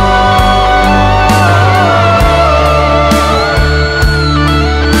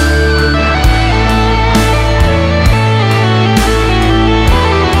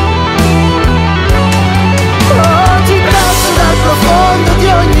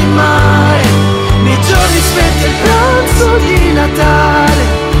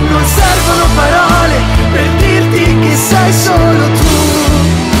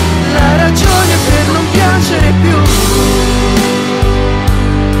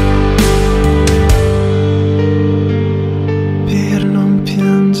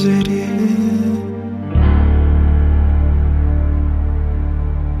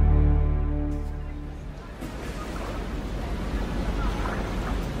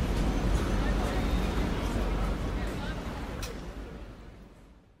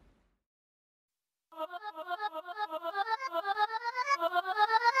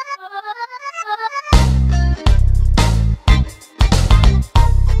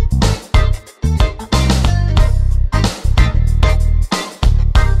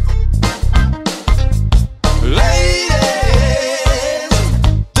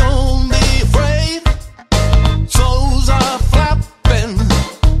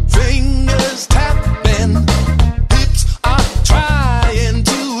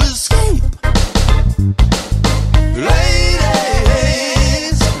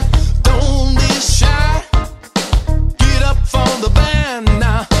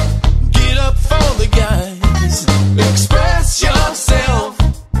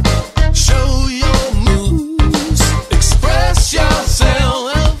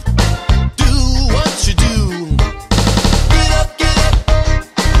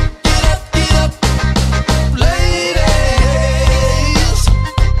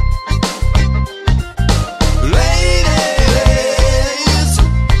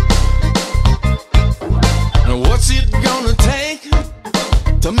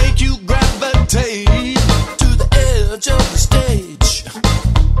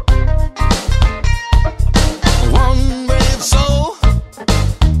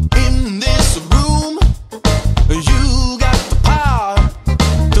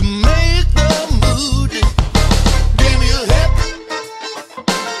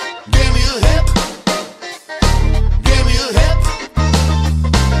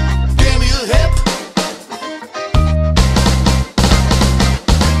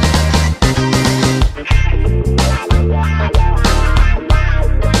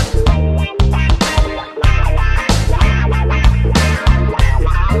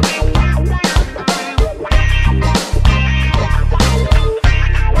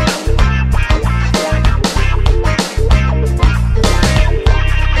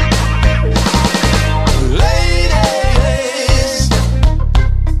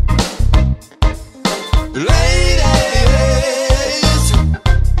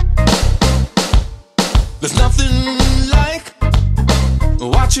 There's nothing like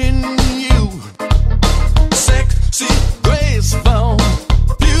watching you, sexy, graceful,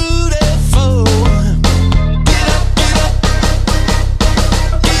 beautiful. Get up, get up,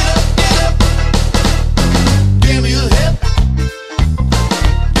 get up, get up. Give me a hip,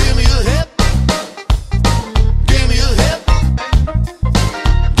 give me a hip, give me a hip,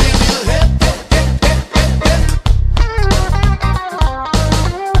 give me a hip, hip, hip, hip, hip,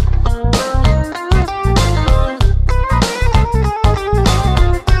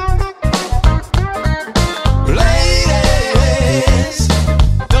 Ladies,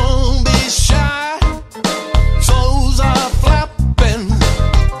 don't be shy. Toes are flapping,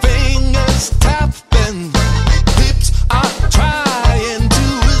 fingers tapping, hips are trying to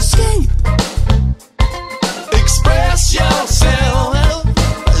escape. Express yourself,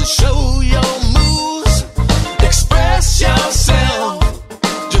 show your moves. Express yourself,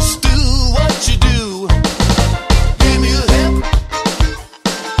 just do what you do. Give me a hip,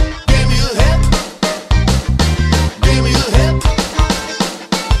 give me a hip, give me a hip,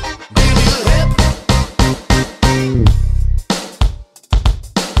 give me a hip.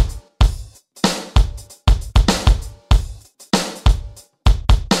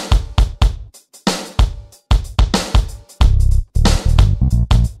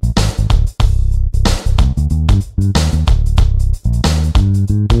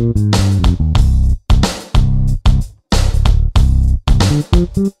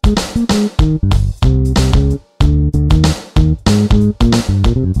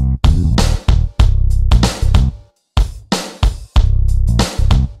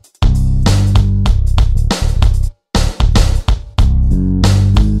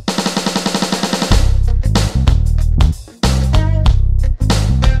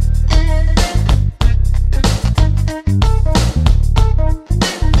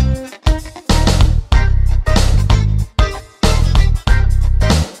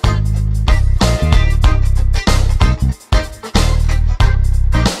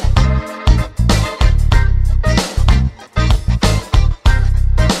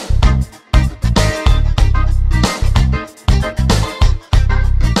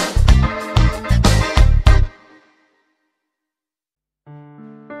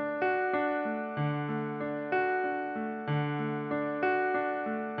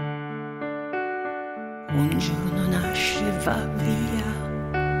 Un giorno nasce e va via,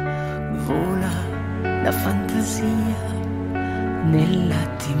 vola la fantasia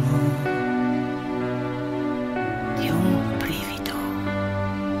nell'attimo di un brivido.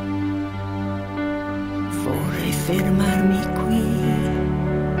 Vorrei fermarmi qui,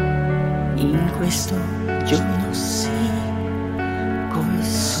 in questo giorno sì, col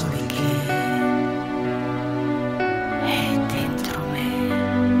sole che è dentro me.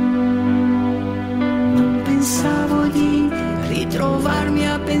 Pensavo di ritrovarmi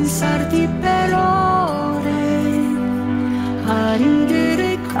a pensarti per ore, a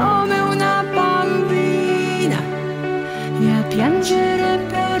ridere come una bambina e a piangere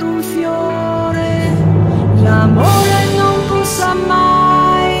per un fiore. L'amore non pussa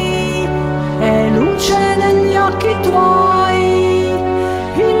mai, è luce negli occhi tuoi,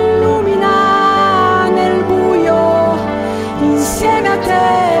 illumina nel buio, insieme a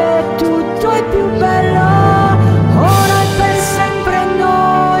te tutto è più bello. Ora è per sempre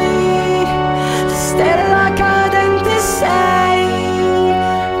noi, stella cadente sei,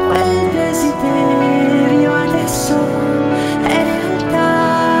 quel desiderio adesso è realtà.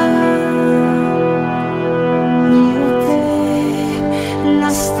 Io e te, la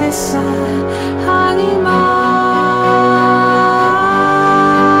stessa anima,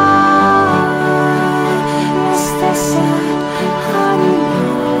 la stessa anima.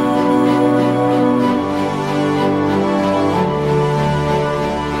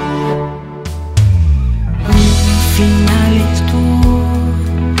 Finale tuo,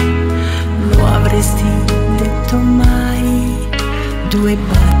 lo avresti detto mai, due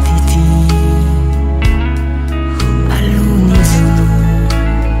battiti all'unisono.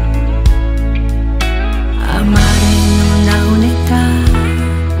 Amare non ha un'età,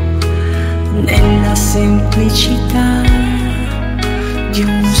 nella semplicità di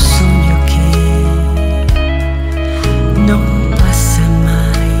un sogno che non passa mai.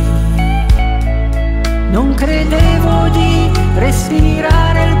 Non credevo di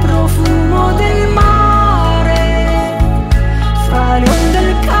respirare il profumo del mare, fra le onde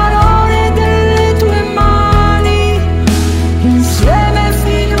il calore delle tue mani, insieme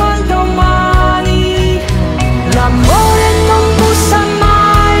fino al domani. L'amore non bussa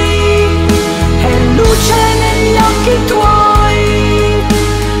mai, è luce negli occhi tuoi,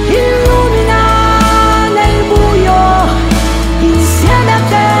 illumina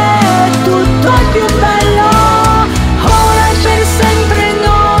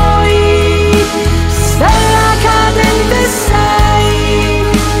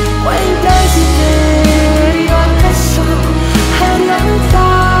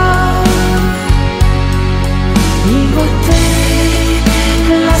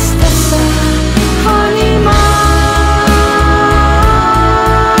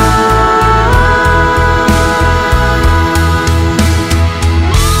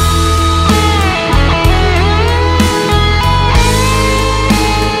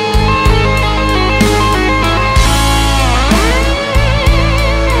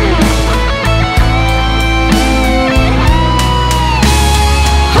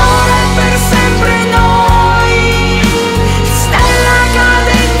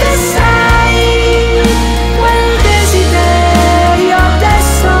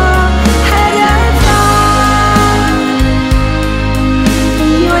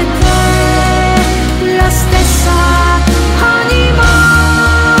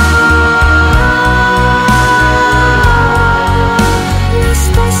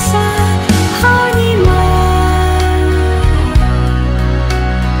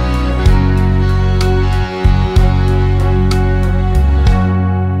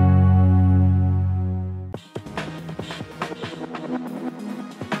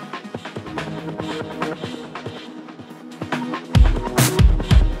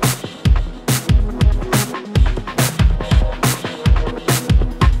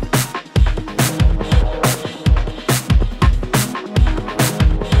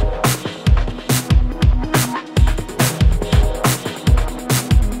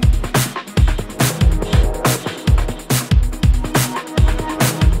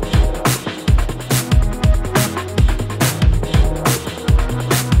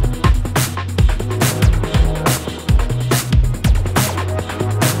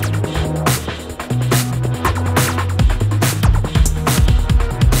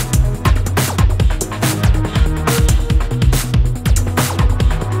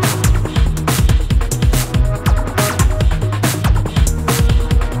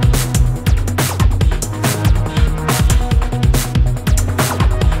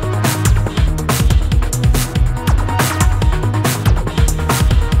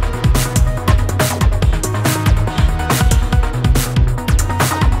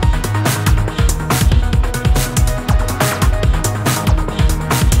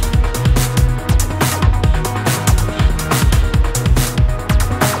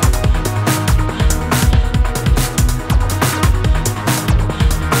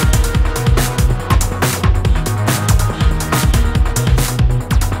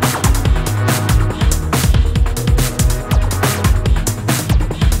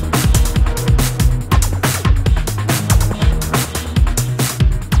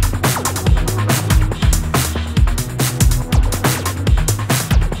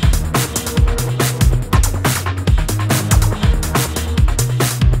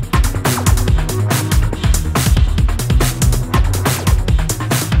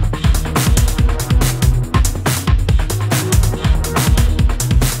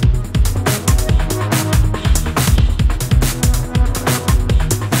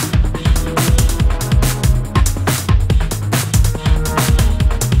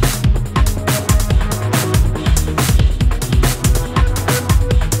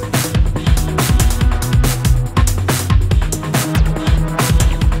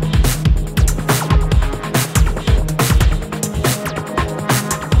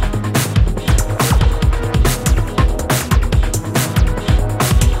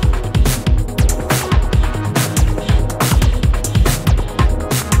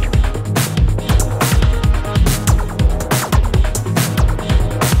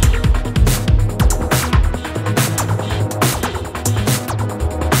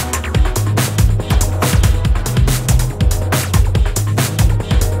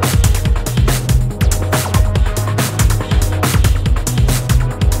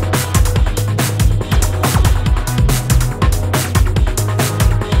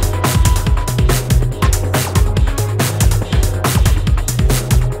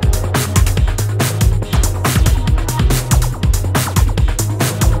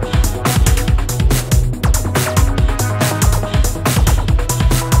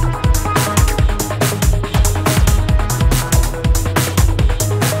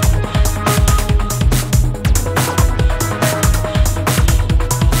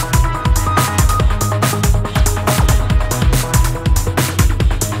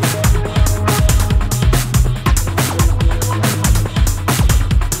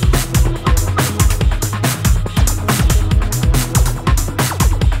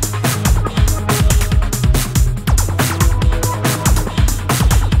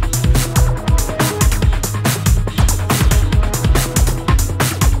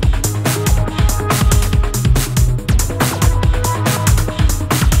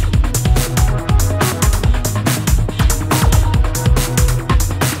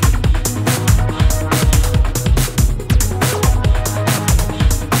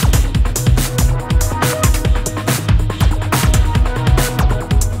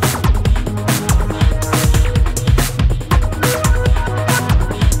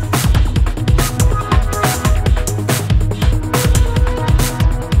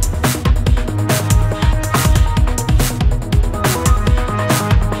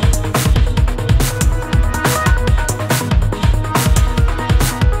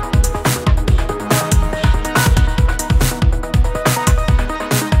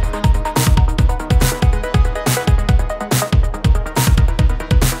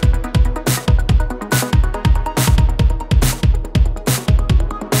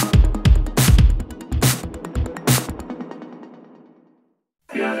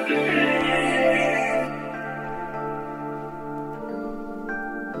Ciao,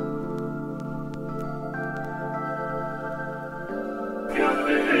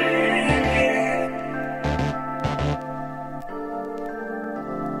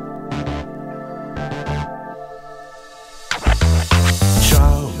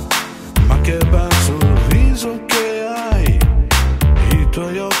 ma che bel sorriso che hai, i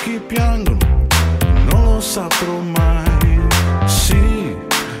tuoi occhi piangono, non lo saprò mai. Sì,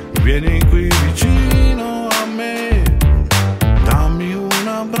 vieni qui vicino a me, dammi un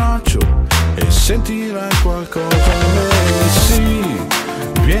abbraccio e sentirai qualcosa in me. Sì,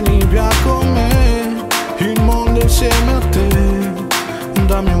 vieni via con me, il mondo insieme a te,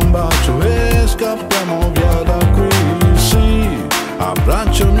 dammi un bacio e scappiamo via da qui. Sì,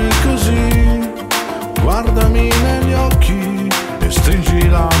 abbracciami così, guardami negli occhi e stringi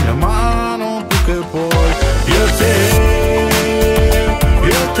la mia mano più che puoi. Io e te, io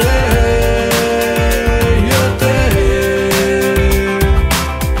e te, io e te,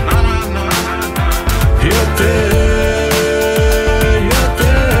 na na na na, io e te, io e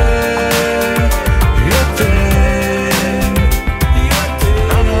te, io e te,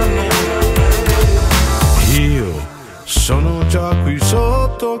 na na na. Io sono già qui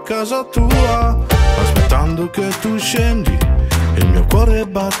sotto casa tua, aspettando che tu scendi, il mio cuore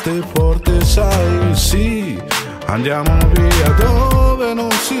batte forte, sai. Sì, andiamo via dove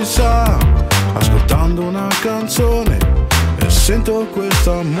non si sa, ascoltando una canzone e sento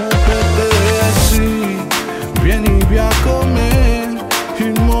questo amore per te. Sì, vieni via con me,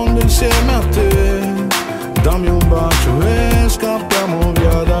 il mondo insieme a te, dammi un bacio e scappiamo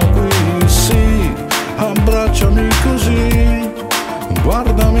via da qui. Sì, abbracciami così,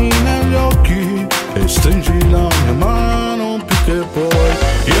 guardami negli occhi e stringi la mia mano più che puoi.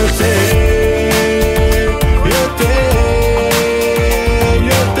 Io e te, io e te, io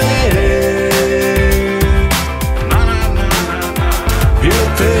e te, na na na na, io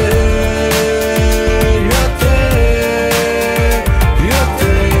e te, io e te, io e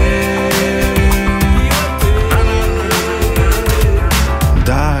te,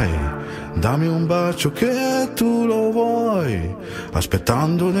 dai, dammi un bacio che tu lo vuoi,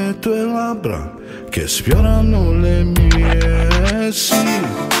 aspettando le tue labbra che sfiorano le mie. Sì,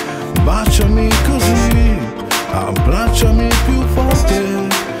 baciami così, abbracciami più forte,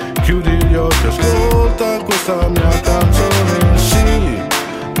 chiudi gli occhi, ascolta questa mia canzone. Sì,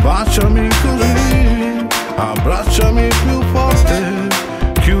 baciami così, abbracciami più forte,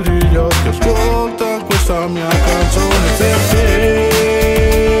 chiudi gli occhi, ascolta questa mia canzone. Per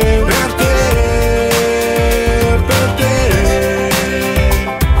te, per te, per te,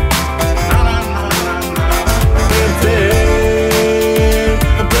 na na na na, per te,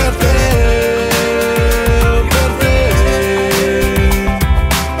 per te, per te.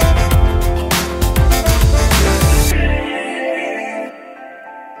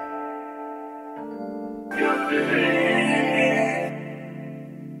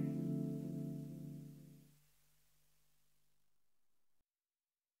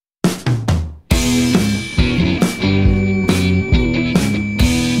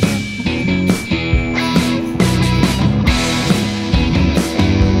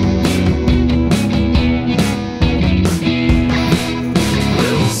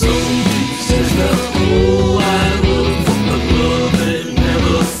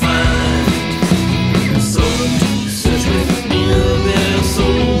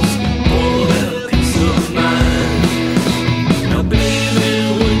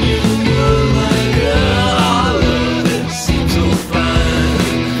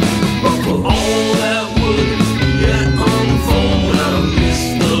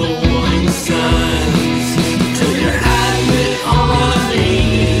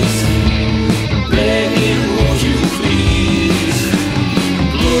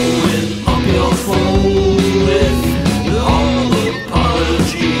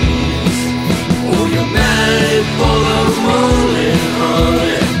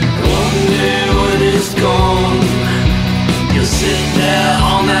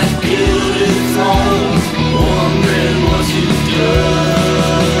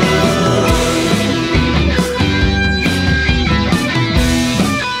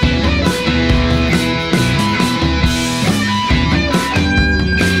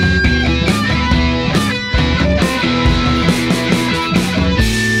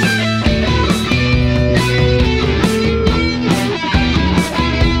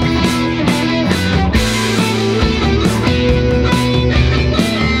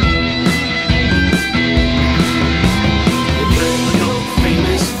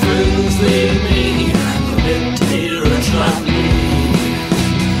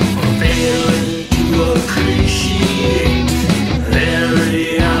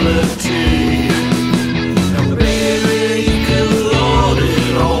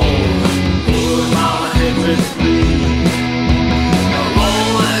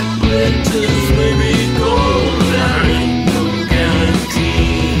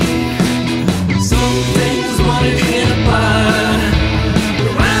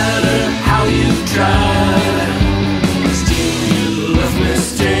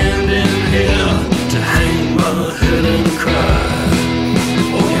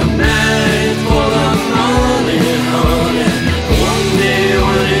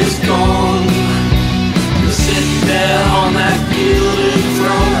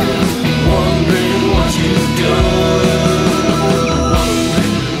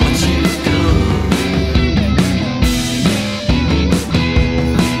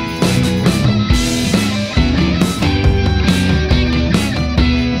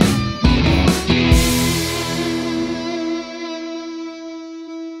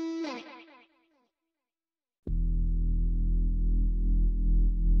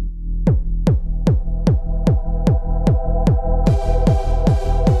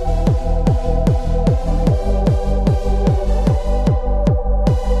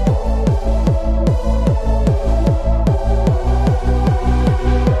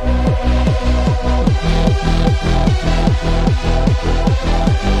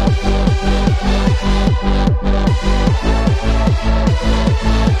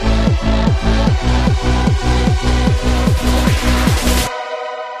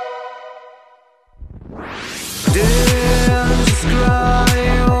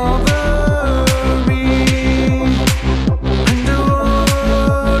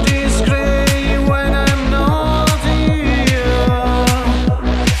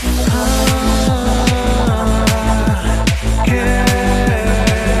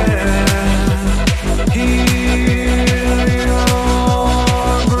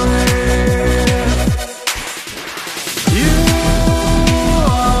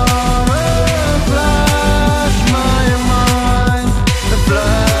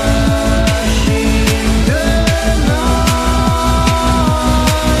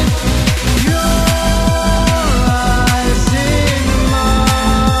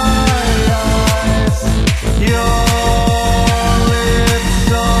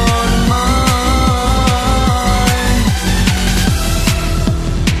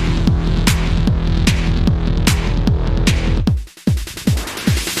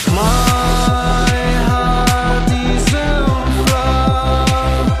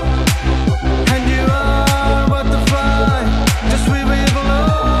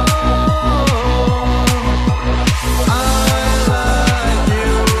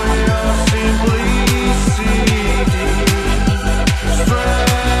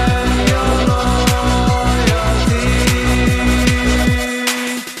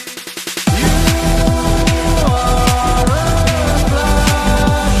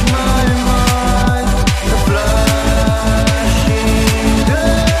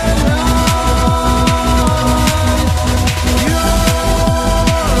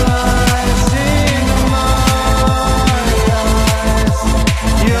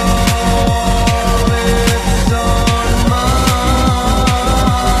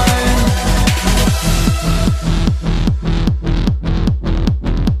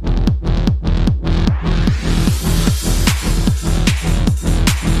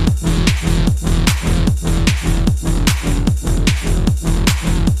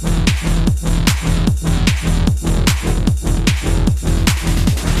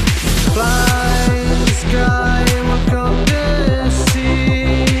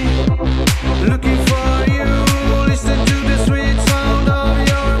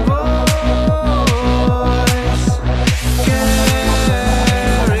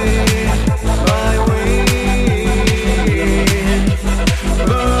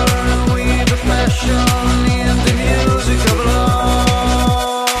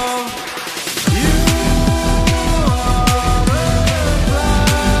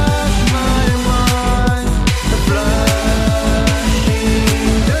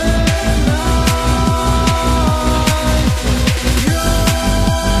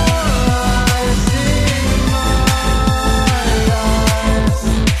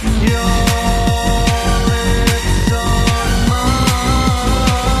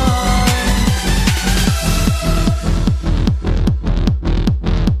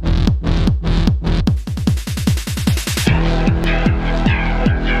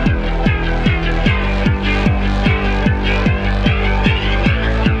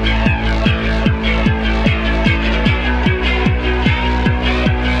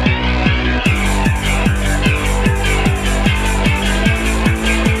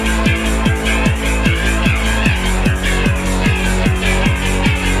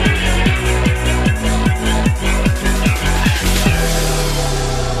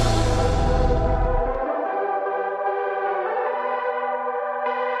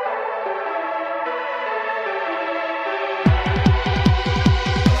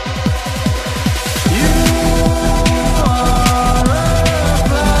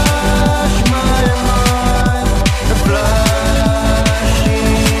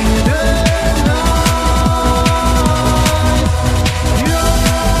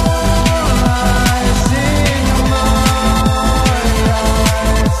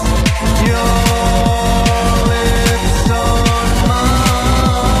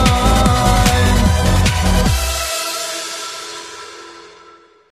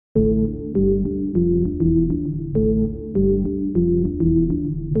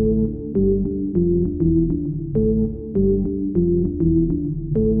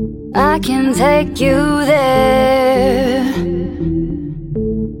 can take you there.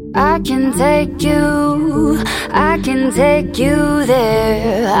 I can take you, I can take you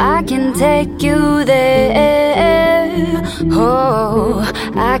there. I can take you there. Oh,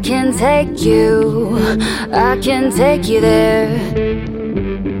 I can take you, I can take you there.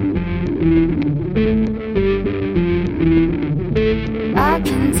 I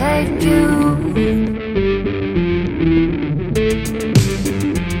can take you.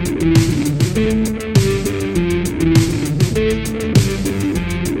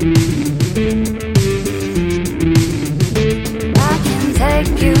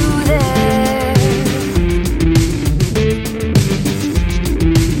 Take you there.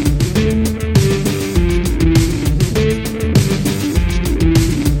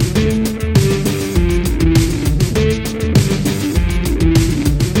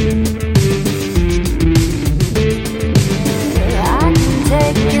 I can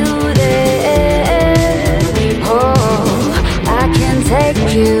take you there. Oh, I can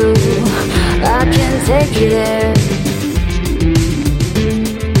take you. I can take you there.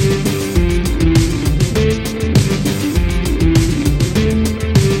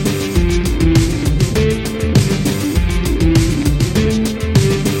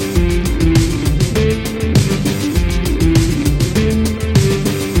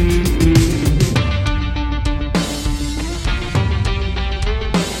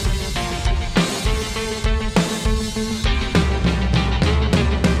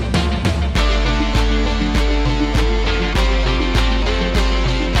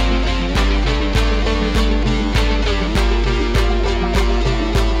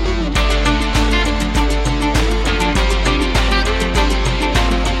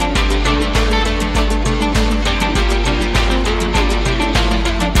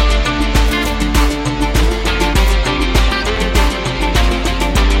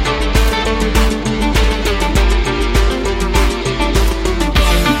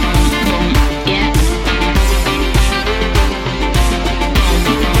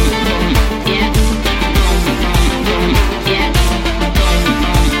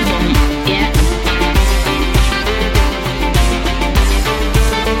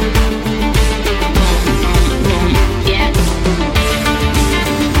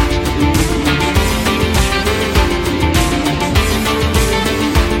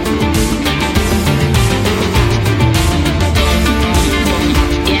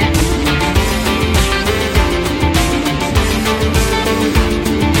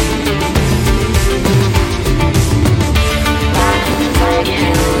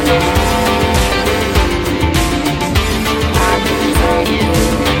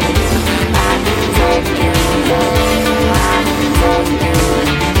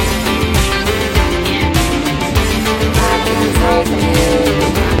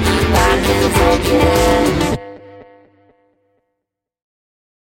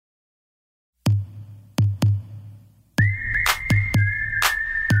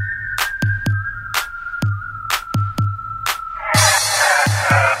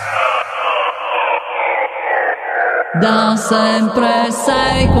 Da sempre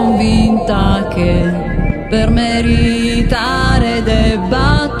sei convinta che per meritare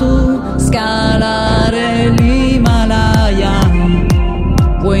debba tu scalare l'Himalaya.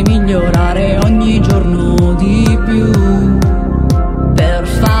 Puoi migliorare ogni giorno di più. Per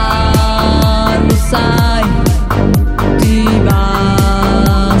farlo sai, ti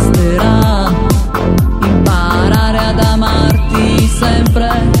basterà imparare ad amarti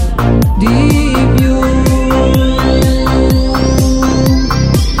sempre di più.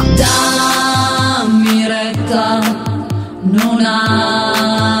 Dammi retta, non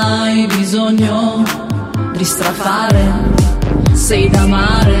hai bisogno di strafare, sei da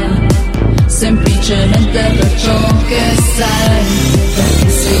amare semplicemente per ciò che sei, perché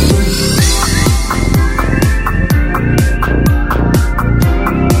sei tu.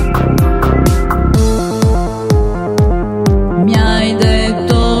 Mi hai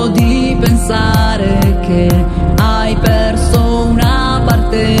detto di pensare che hai perso una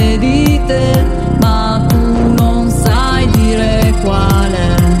parte di te, ma tu non sai dire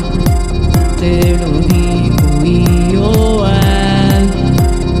quale, te lo dico io, è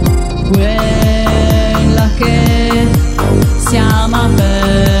quella che si ama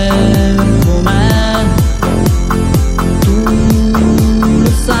per com'è, tu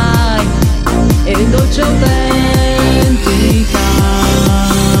lo sai, è dolce autentica.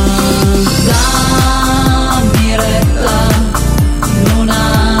 Dammi retta, non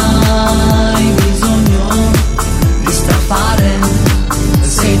hai bisogno di strafare,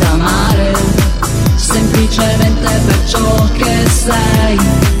 sei da amare semplicemente per ciò che sei,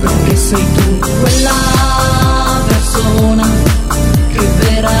 perché sei tu quella persona che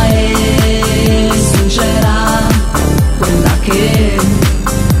vera e sincera, quella che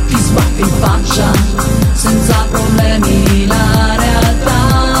ti sbatte in faccia senza problemi la realtà.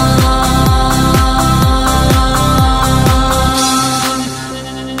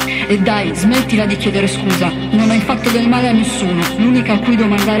 E dai, smettila di chiedere scusa, non hai fatto del male a nessuno, l'unica a cui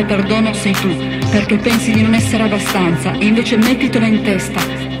domandare perdono sei tu, perché pensi di non essere abbastanza e invece mettitela in testa,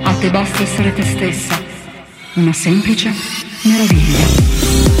 a te basta essere te stessa, una semplice meraviglia.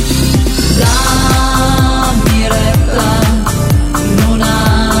 Dammi retta, non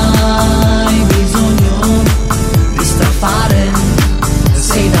hai bisogno di strafare,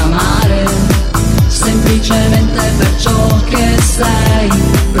 sei da amare, semplicemente per ciò che sei,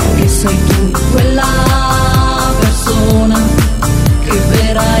 perché sei tu quella persona che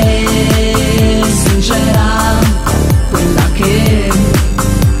vera e sincera, quella che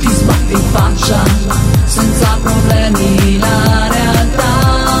ti sbatte in faccia senza problemi la realtà.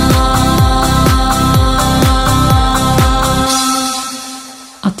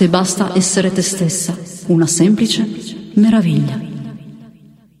 A te basta essere te stessa, una semplice meraviglia.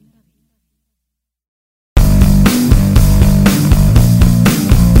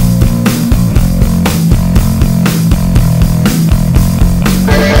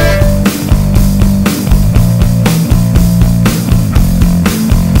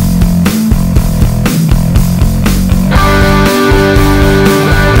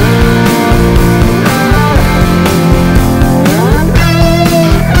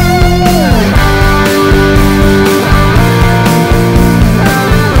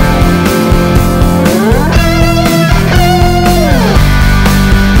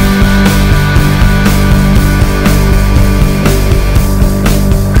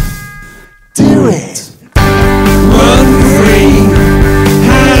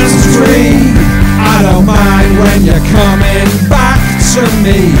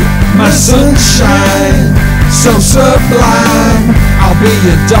 Sunshine, so sublime. I'll be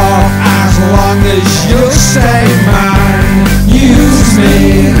your dog as long as you stay mine. Use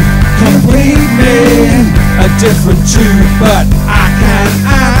me, complete me, a different two, but I can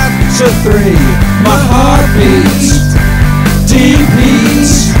add to three. My heart beats, deep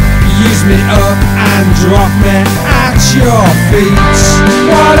beats. Use me up and drop me at your feet.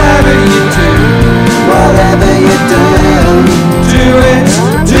 Whatever you do, whatever you do it.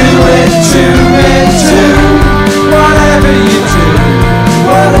 Do it to me too. Whatever you do,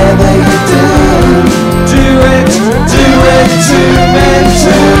 whatever you do it to me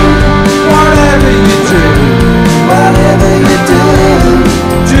too. Whatever you do, whatever you do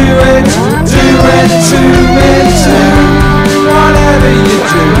it to me too. Whatever you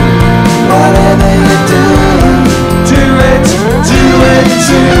do, whatever you do it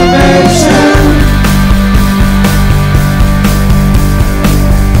to me too.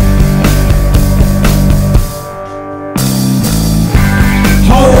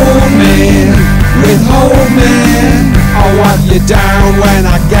 Withhold me, I'll wipe you down when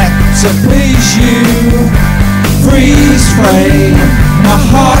I get to please you. Freeze frame, my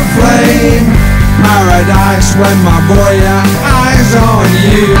heart flame, paradise when my boy your eyes on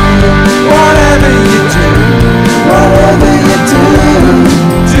you. Whatever you do, whatever you do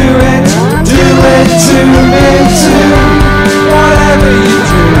it to me too. Whatever you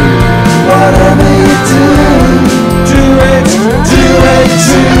do, whatever you do it to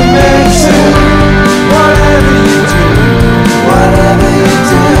me too. Whatever you do, whatever you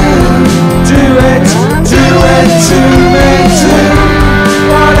do it to me too.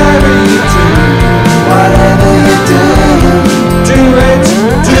 Whatever you do, whatever you do it to me too. Do it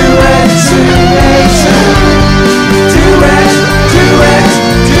to me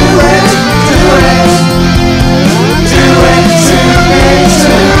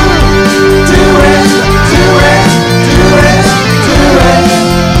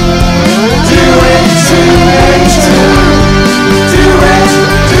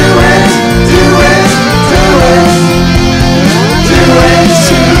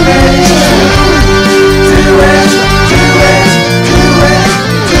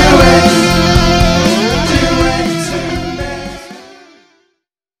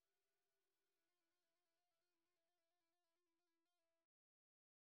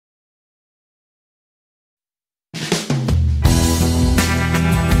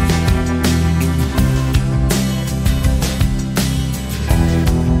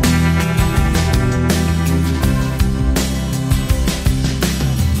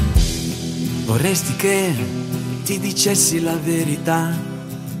Vorresti che ti dicessi la verità,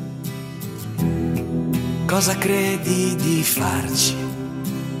 cosa credi di farci?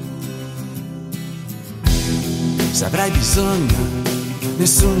 Se avrai bisogno,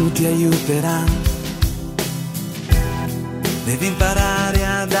 nessuno ti aiuterà. Devi imparare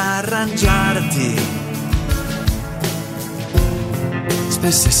ad arrangiarti.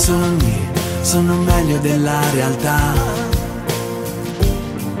 Spesso i sogni sono meglio della realtà.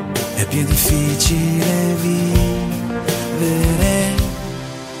 È più difficile vivere.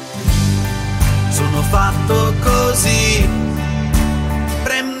 Sono fatto così,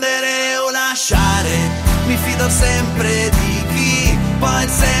 prendere o lasciare. Mi fido sempre di chi poi è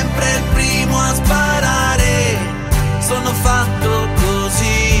sempre il primo a sparare. Sono fatto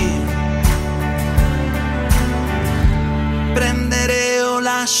così, prendere o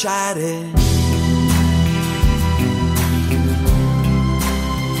lasciare.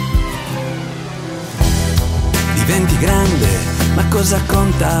 Diventi grande, ma cosa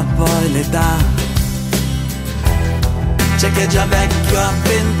conta poi l'età? C'è chi è già vecchio a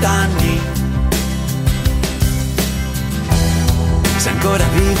 20 anni. Sei ancora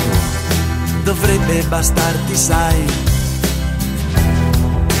vivo, dovrebbe bastarti, sai.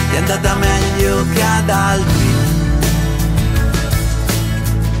 È andata meglio che ad altri.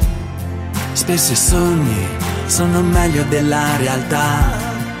 Spesso i sogni sono meglio della realtà.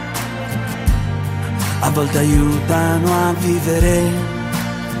 A volte aiutano a vivere.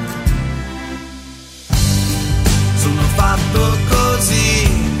 Sono fatto così,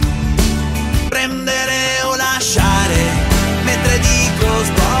 prendere o lasciare. Mentre dico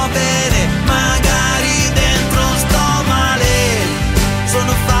sto bene, magari dentro sto male.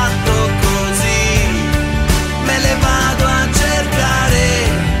 Sono fatto così, me le vado a cercare.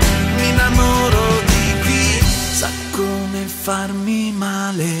 Mi innamoro di chi sa come farmi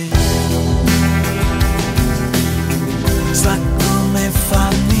male. Sa come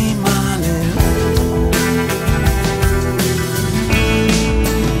farmi male.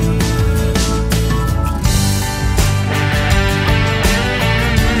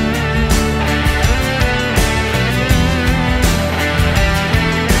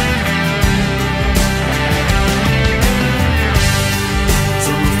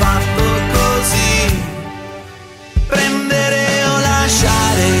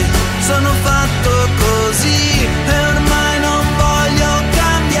 Sono fatto così e ormai non voglio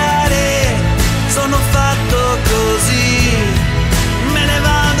cambiare. Sono fatto così, me ne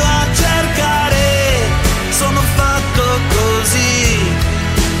vado a cercare. Sono fatto così,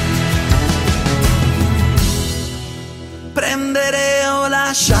 prendere o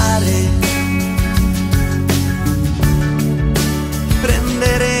lasciare.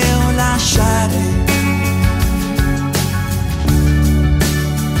 Prendere o lasciare.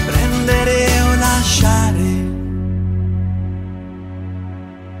 Prendere o lasciare.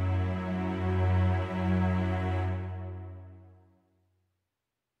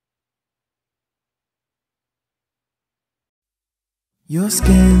 Your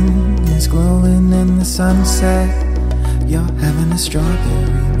skin is glowing in the sunset. You're having a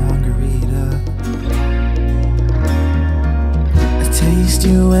strawberry margarita. I taste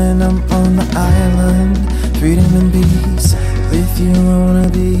you when I'm on the island. Freedom and peace with you on a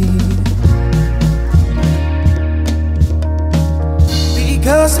beat.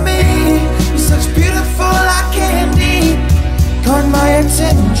 Because of me, you're such beautiful like candy. Caught my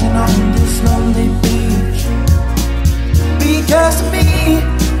attention on this lonely beach. Because of me,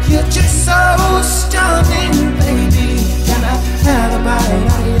 you're just so stunning, baby. Can I have a bite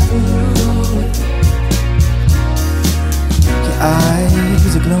out of your food? Your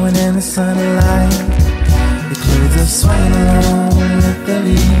eyes are glowing in the sunlight. The clothes are swaying along with the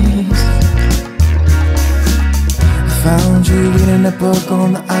leaves. I found you reading a book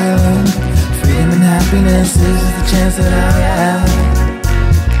on the island. Freedom and happiness is the chance that I have.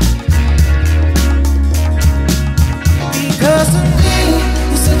 Because of me,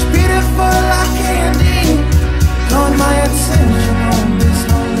 you're such beautiful like candy. Caught my attention on this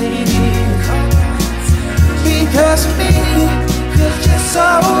lonely beach. Because of me, you're just so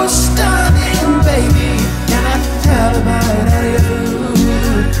stunning, baby. Can I have a bite out of your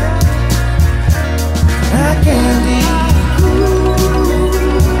food? Like candy, ooh.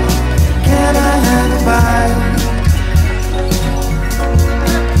 Can I have a bite?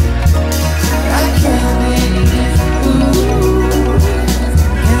 Like candy, ooh.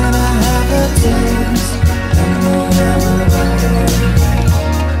 Can I have a taste? Let me have a bite.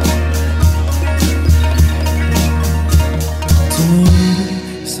 To me,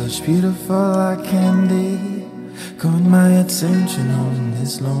 such beautiful like candy. Caught my attention on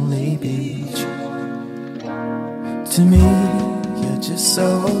this lonely beach. To me, you're just so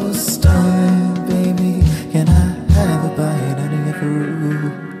stunning, baby.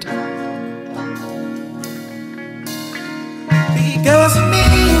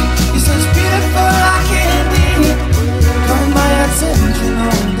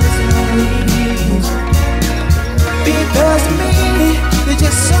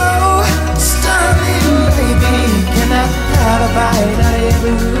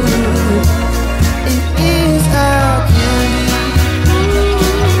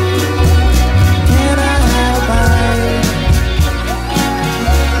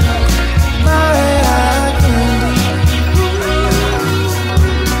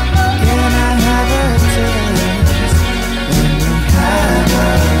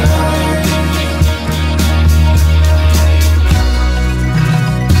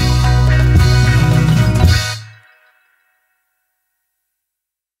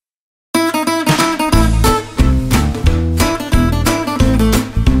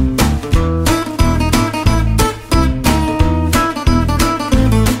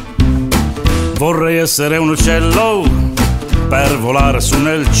 essere un uccello per volare su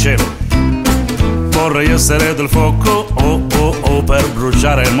nel cielo. Vorrei essere del fuoco, per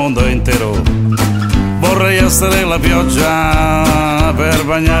bruciare il mondo intero. Vorrei essere la pioggia per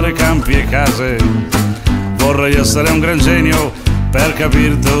bagnare campi e case. Vorrei essere un gran genio per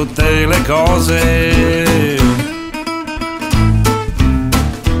capire tutte le cose.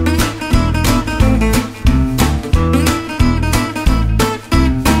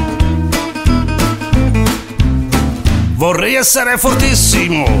 Vorrei essere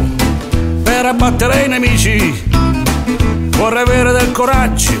fortissimo per abbattere i nemici. Vorrei avere del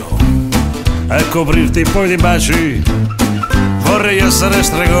coraggio e coprirti poi di baci. Vorrei essere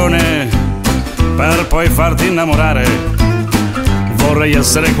stregone per poi farti innamorare. Vorrei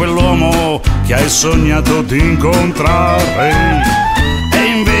essere quell'uomo che hai sognato di incontrare. E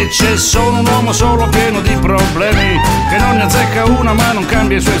invece sono un uomo solo pieno di problemi, che non ne azzecca una ma non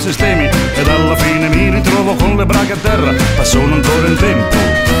cambia i suoi sistemi. Ed alla fine mi ritrovo con le braghe a terra. Ma sono ancora in tempo,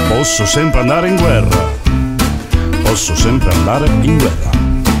 posso sempre andare in guerra. Posso sempre andare in guerra.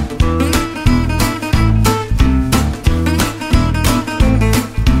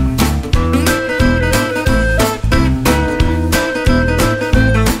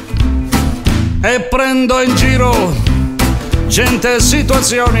 E prendo in giro gente e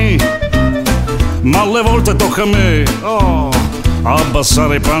situazioni, ma alle volte tocca a me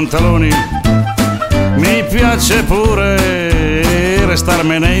abbassare i pantaloni. Mi piace pure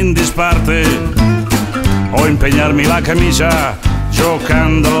restarmene in disparte o impegnarmi la camicia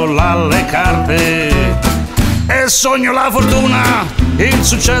giocando alle carte. E sogno la fortuna, il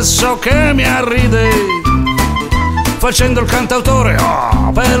successo che mi arride, facendo il cantautore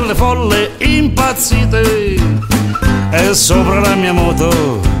per le folle impazzite. E sopra la mia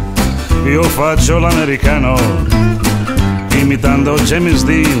moto io faccio l'americano, imitando James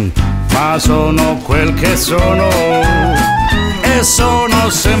Dean, ma sono quel che sono. E sono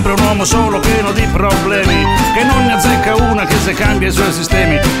sempre un uomo solo pieno di problemi, che non ne azzecca una che se cambia i suoi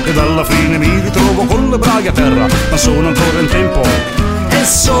sistemi. Ed alla fine mi ritrovo con le braghe a terra, ma sono ancora in tempo. E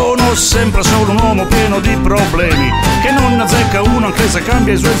sono sempre solo un uomo pieno di problemi, che non ne azzecca uno anche se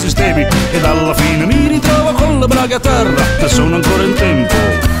cambia i suoi sistemi. Ed alla fine mi ritrovo con le braghe a terra, ma sono ancora in tempo.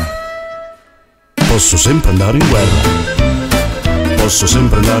 Posso sempre andare in guerra. Posso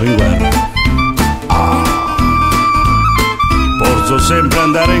sempre andare in guerra. Posso sempre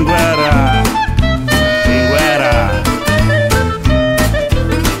andare in guerra. In guerra.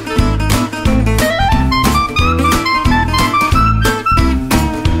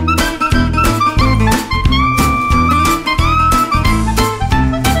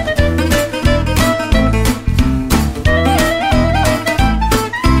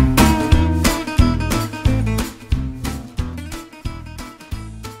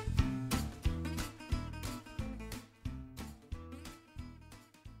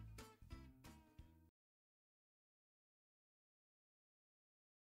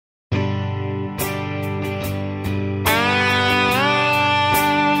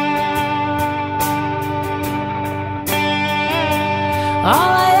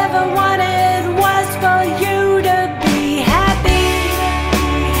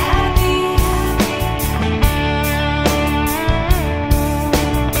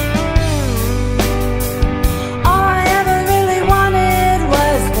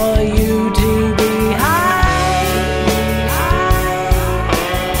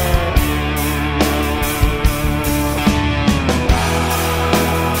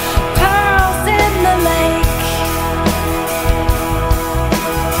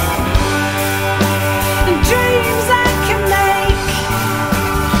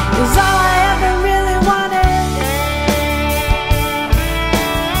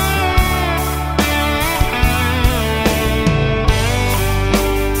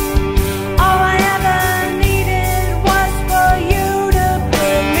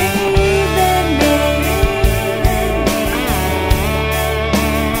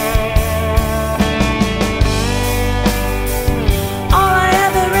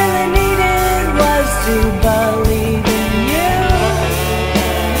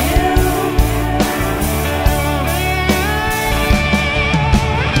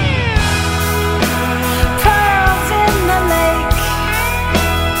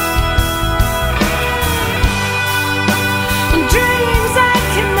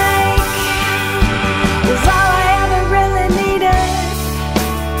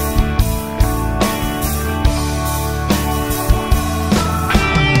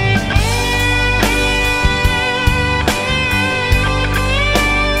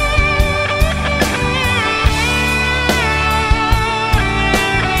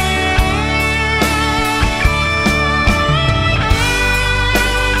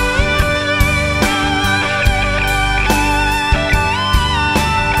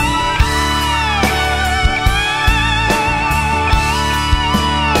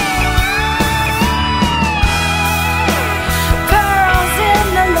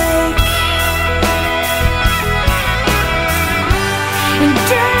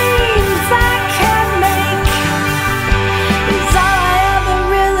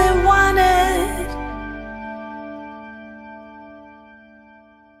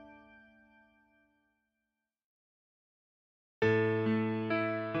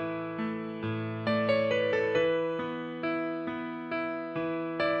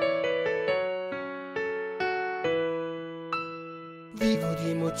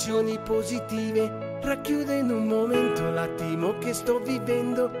 emozioni positive, racchiude in un momento l'attimo che sto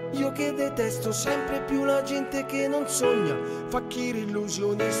vivendo. Io che detesto sempre più la gente che non sogna, facchiri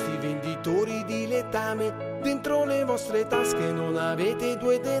illusionisti, venditori di letame. Dentro le vostre tasche non avete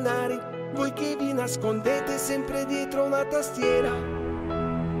 2 denari, voi che vi nascondete sempre dietro una tastiera.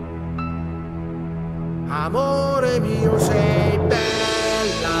 Amore mio, sei bella,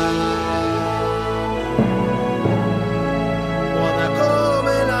 buona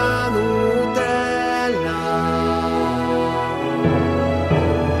come la Nutella,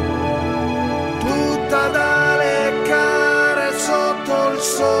 tutta da leccare sotto il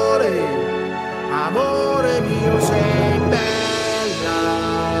sole. Amore mio, sei bella,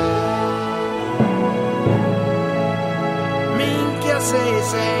 minchia se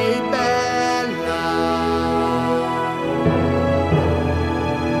sei bella,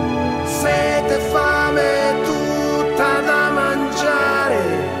 sete, fame, tutta da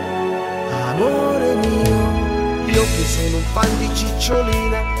mangiare. Amore mio, io che sono un fan di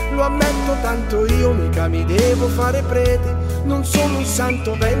Cicciolina, lo ammetto, tanto io mica mi devo fare prete. Non sono un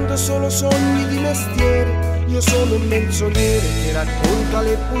santo, vendo solo sogni di mestiere. Io sono un menzognere che racconta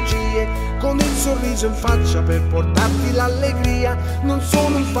le bugie, con il sorriso in faccia per portarti l'allegria. Non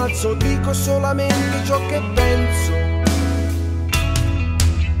sono un falso, dico solamente ciò che penso.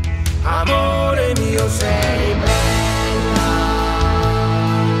 Amore mio, sei bella,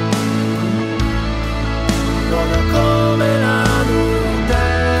 buona come la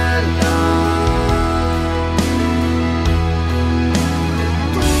Nutella,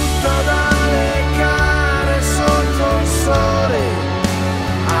 tutta da leccare sotto il sole.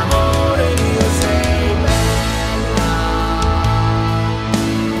 Amore mio, sei bella,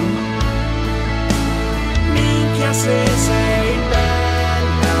 minchia se sei bella,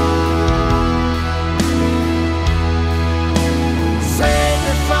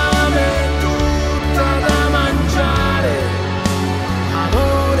 sete, fame, tutta da mangiare.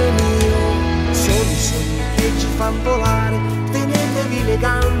 Amore mio, sono i sogni che ci fan volare. Tenetevi le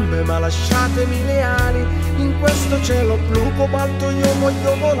gambe ma lasciatemi le ali. In questo cielo blu cobalto io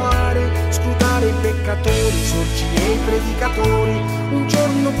voglio volare, scrutare i peccatori, sorci e i predicatori. Un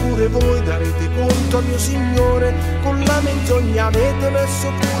giorno pure voi darete conto a mio Signore, con la menzogna avete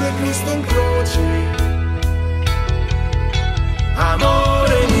messo pure Cristo in croce.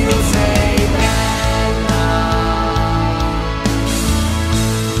 Amore mio, sei bella,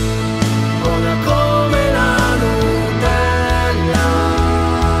 buona come la Nutella,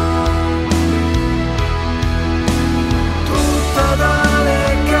 tutta da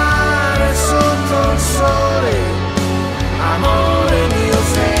leccare sotto il sole. Amore mio,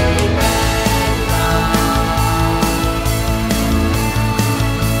 sei bella,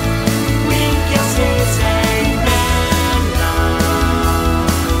 minchia se sei bella,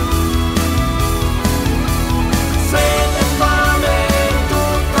 sete, fame,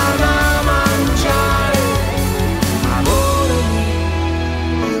 tutta da mangiare. Amore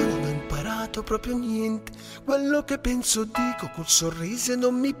mio, io non ho imparato proprio niente. Quello che penso dico col sorriso e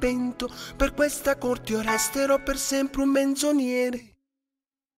non mi pento. Per questa corte io resterò per sempre un menzognere.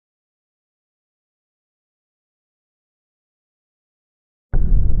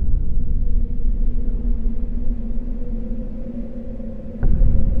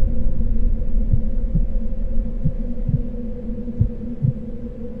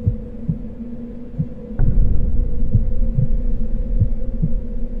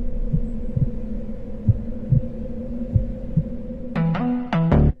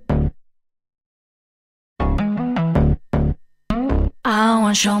 I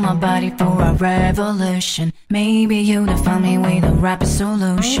wanna show my body for a revolution. Maybe you'd find me with a rapid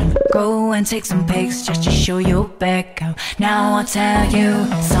solution. Go and take some pics just to show your back out. Now I'll tell you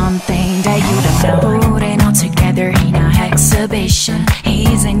something that you don't know. Put it all together in a exhibition.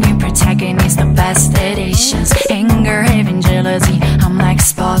 He's a new protagonist, the best editions. Anger, even jealousy, I'm like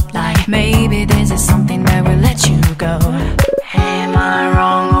spotlight. Maybe this is something that will let you go. Am I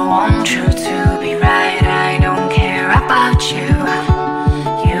wrong? I want you to be right. I don't care about you.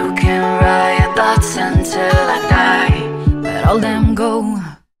 You can write thoughts until I die, but all them go.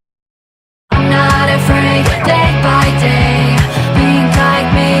 I'm not afraid, day by day. Think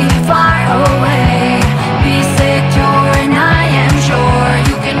like me, far away. Be secure and I am sure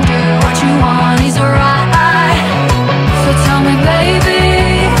you can do what you want is right. So tell me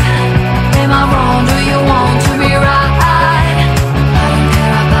baby, am I wrong? Do you want to be right? I don't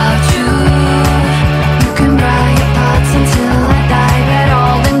care about you. You can write your thoughts until I die, but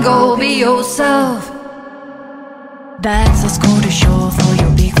all then go be yourself. That's a school to show for your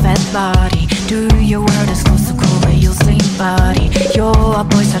big fat body. Do your world is close to cover your slim body. You're a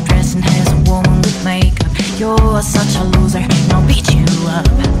boy's dress and has a woman with makeup. You're such a loser, and I'll beat you up.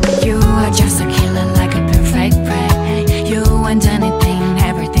 You are just a killer like a perfect prey. You want anything,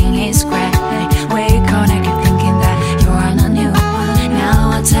 everything is great. Wake up naked thinking that you're on a new one.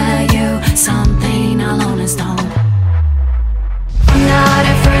 Now I'll tell you something alone is done. I'm not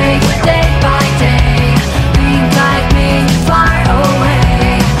afraid, day by day. Think like me, far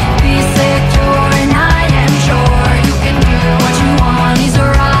away. Be secure and I am sure you can do what you want is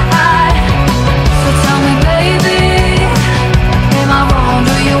right. So tell me baby, am I wrong?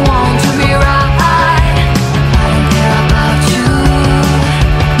 Do you want to be right? I don't care about you.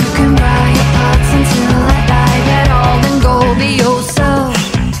 You can write your thoughts until I die. Get old and go be yourself.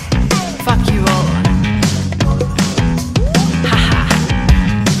 Fuck you all.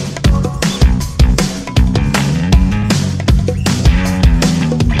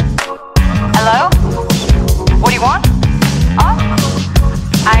 Hello? What do you want? Oh,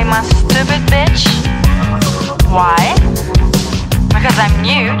 I'm a stupid bitch. Why? Because I'm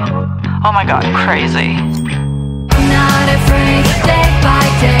nude? Oh my god, crazy. Not afraid, day by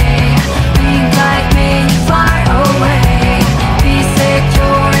day. Think like me, far away. Be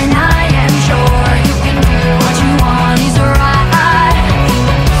secure and I am sure you can do what you want is right.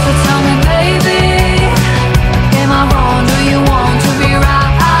 So tell me baby, am I wrong? Do you want to be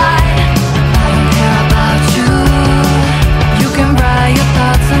right? I don't care about you. You can write your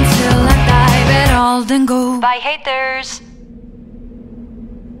thoughts until I die. Bet all then go. Bye haters.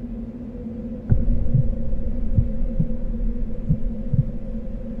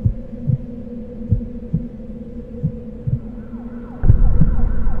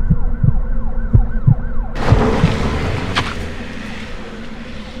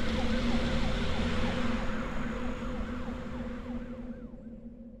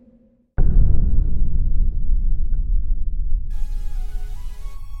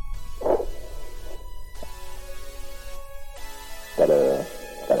 Got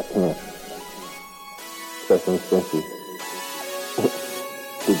a pen. Special expensive.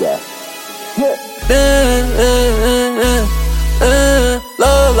 Good guy.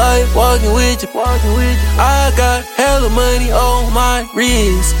 Love life walking with you. I got hella money on my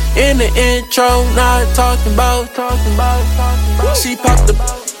wrist. In the intro, not talking about. She popped the,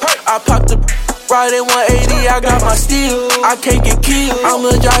 I popped the. Right at 180, I got my steel. I can't get killed.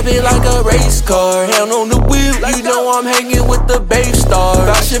 I'ma drive it like a race car. Hand on the wheel. You know I'm hanging with the babe star.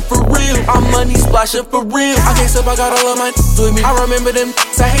 Splashing for real. I'm money splashing for real. I can't stop, I got all of my with me. I remember them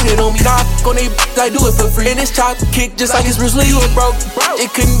I hated on me. Nah, on they I do it for free. And this chop kick just like it's Bruce Lee. You broke.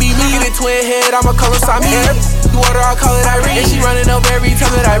 It couldn't be me. The twin head, I'm a color sign me. Water, I call it Irene. And she running up every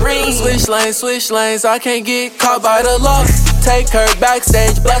time that I ring. Switch lanes. I can't get caught by the law. Take her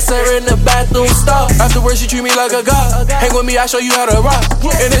backstage, bless her in the bathroom stall. Afterwards, she treat me like a god. Hang with me, I show you how to rock.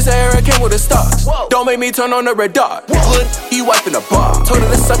 And this era came with the stars. Don't make me turn on the red dot. Good, he wiping the bar. Told her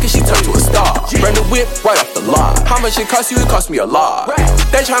to suck it, she turned to a star. Ran the whip right off the lot. How much it cost you? It cost me a lot.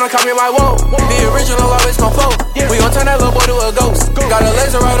 They tryna copy my woe. The original always my foe. We gon' turn that little boy to a ghost. Got a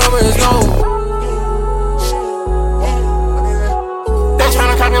laser right over his nose. They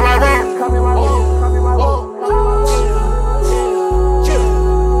tryna copy my woe.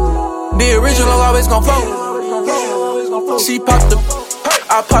 The original always gon' float. She popped the,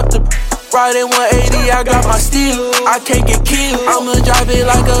 I popped the. Right at 180, I got my steel. I can't get killed. I'ma drive it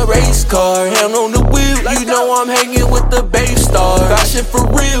like a race car. Hand on the wheel. You know I'm hanging with the babe star. Splashing for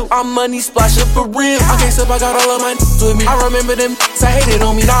real. I'm money splashing for real. I can't stop, I got all of my with me. I remember them I hated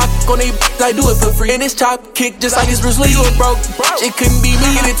on me. Nah, on they I do it for free. And this chop kick just like it's Bruce Lee. You broke. It couldn't be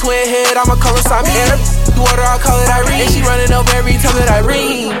me. The twin head, I'm a color sign me. Water, I call it Irene. And she running up every time that I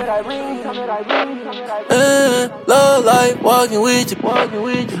ring. Love life walking with you.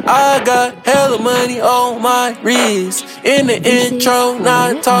 I got hella money on my wrist. In the intro,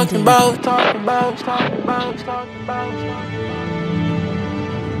 not talking about.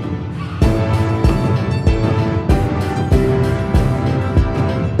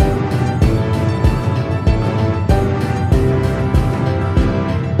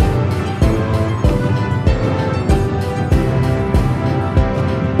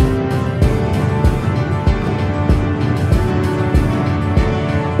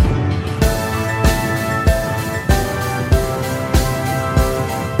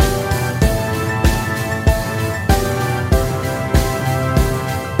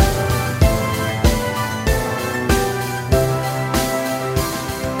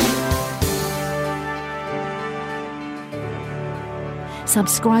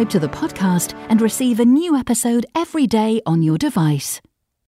 Subscribe to the podcast and receive a new episode every day on your device.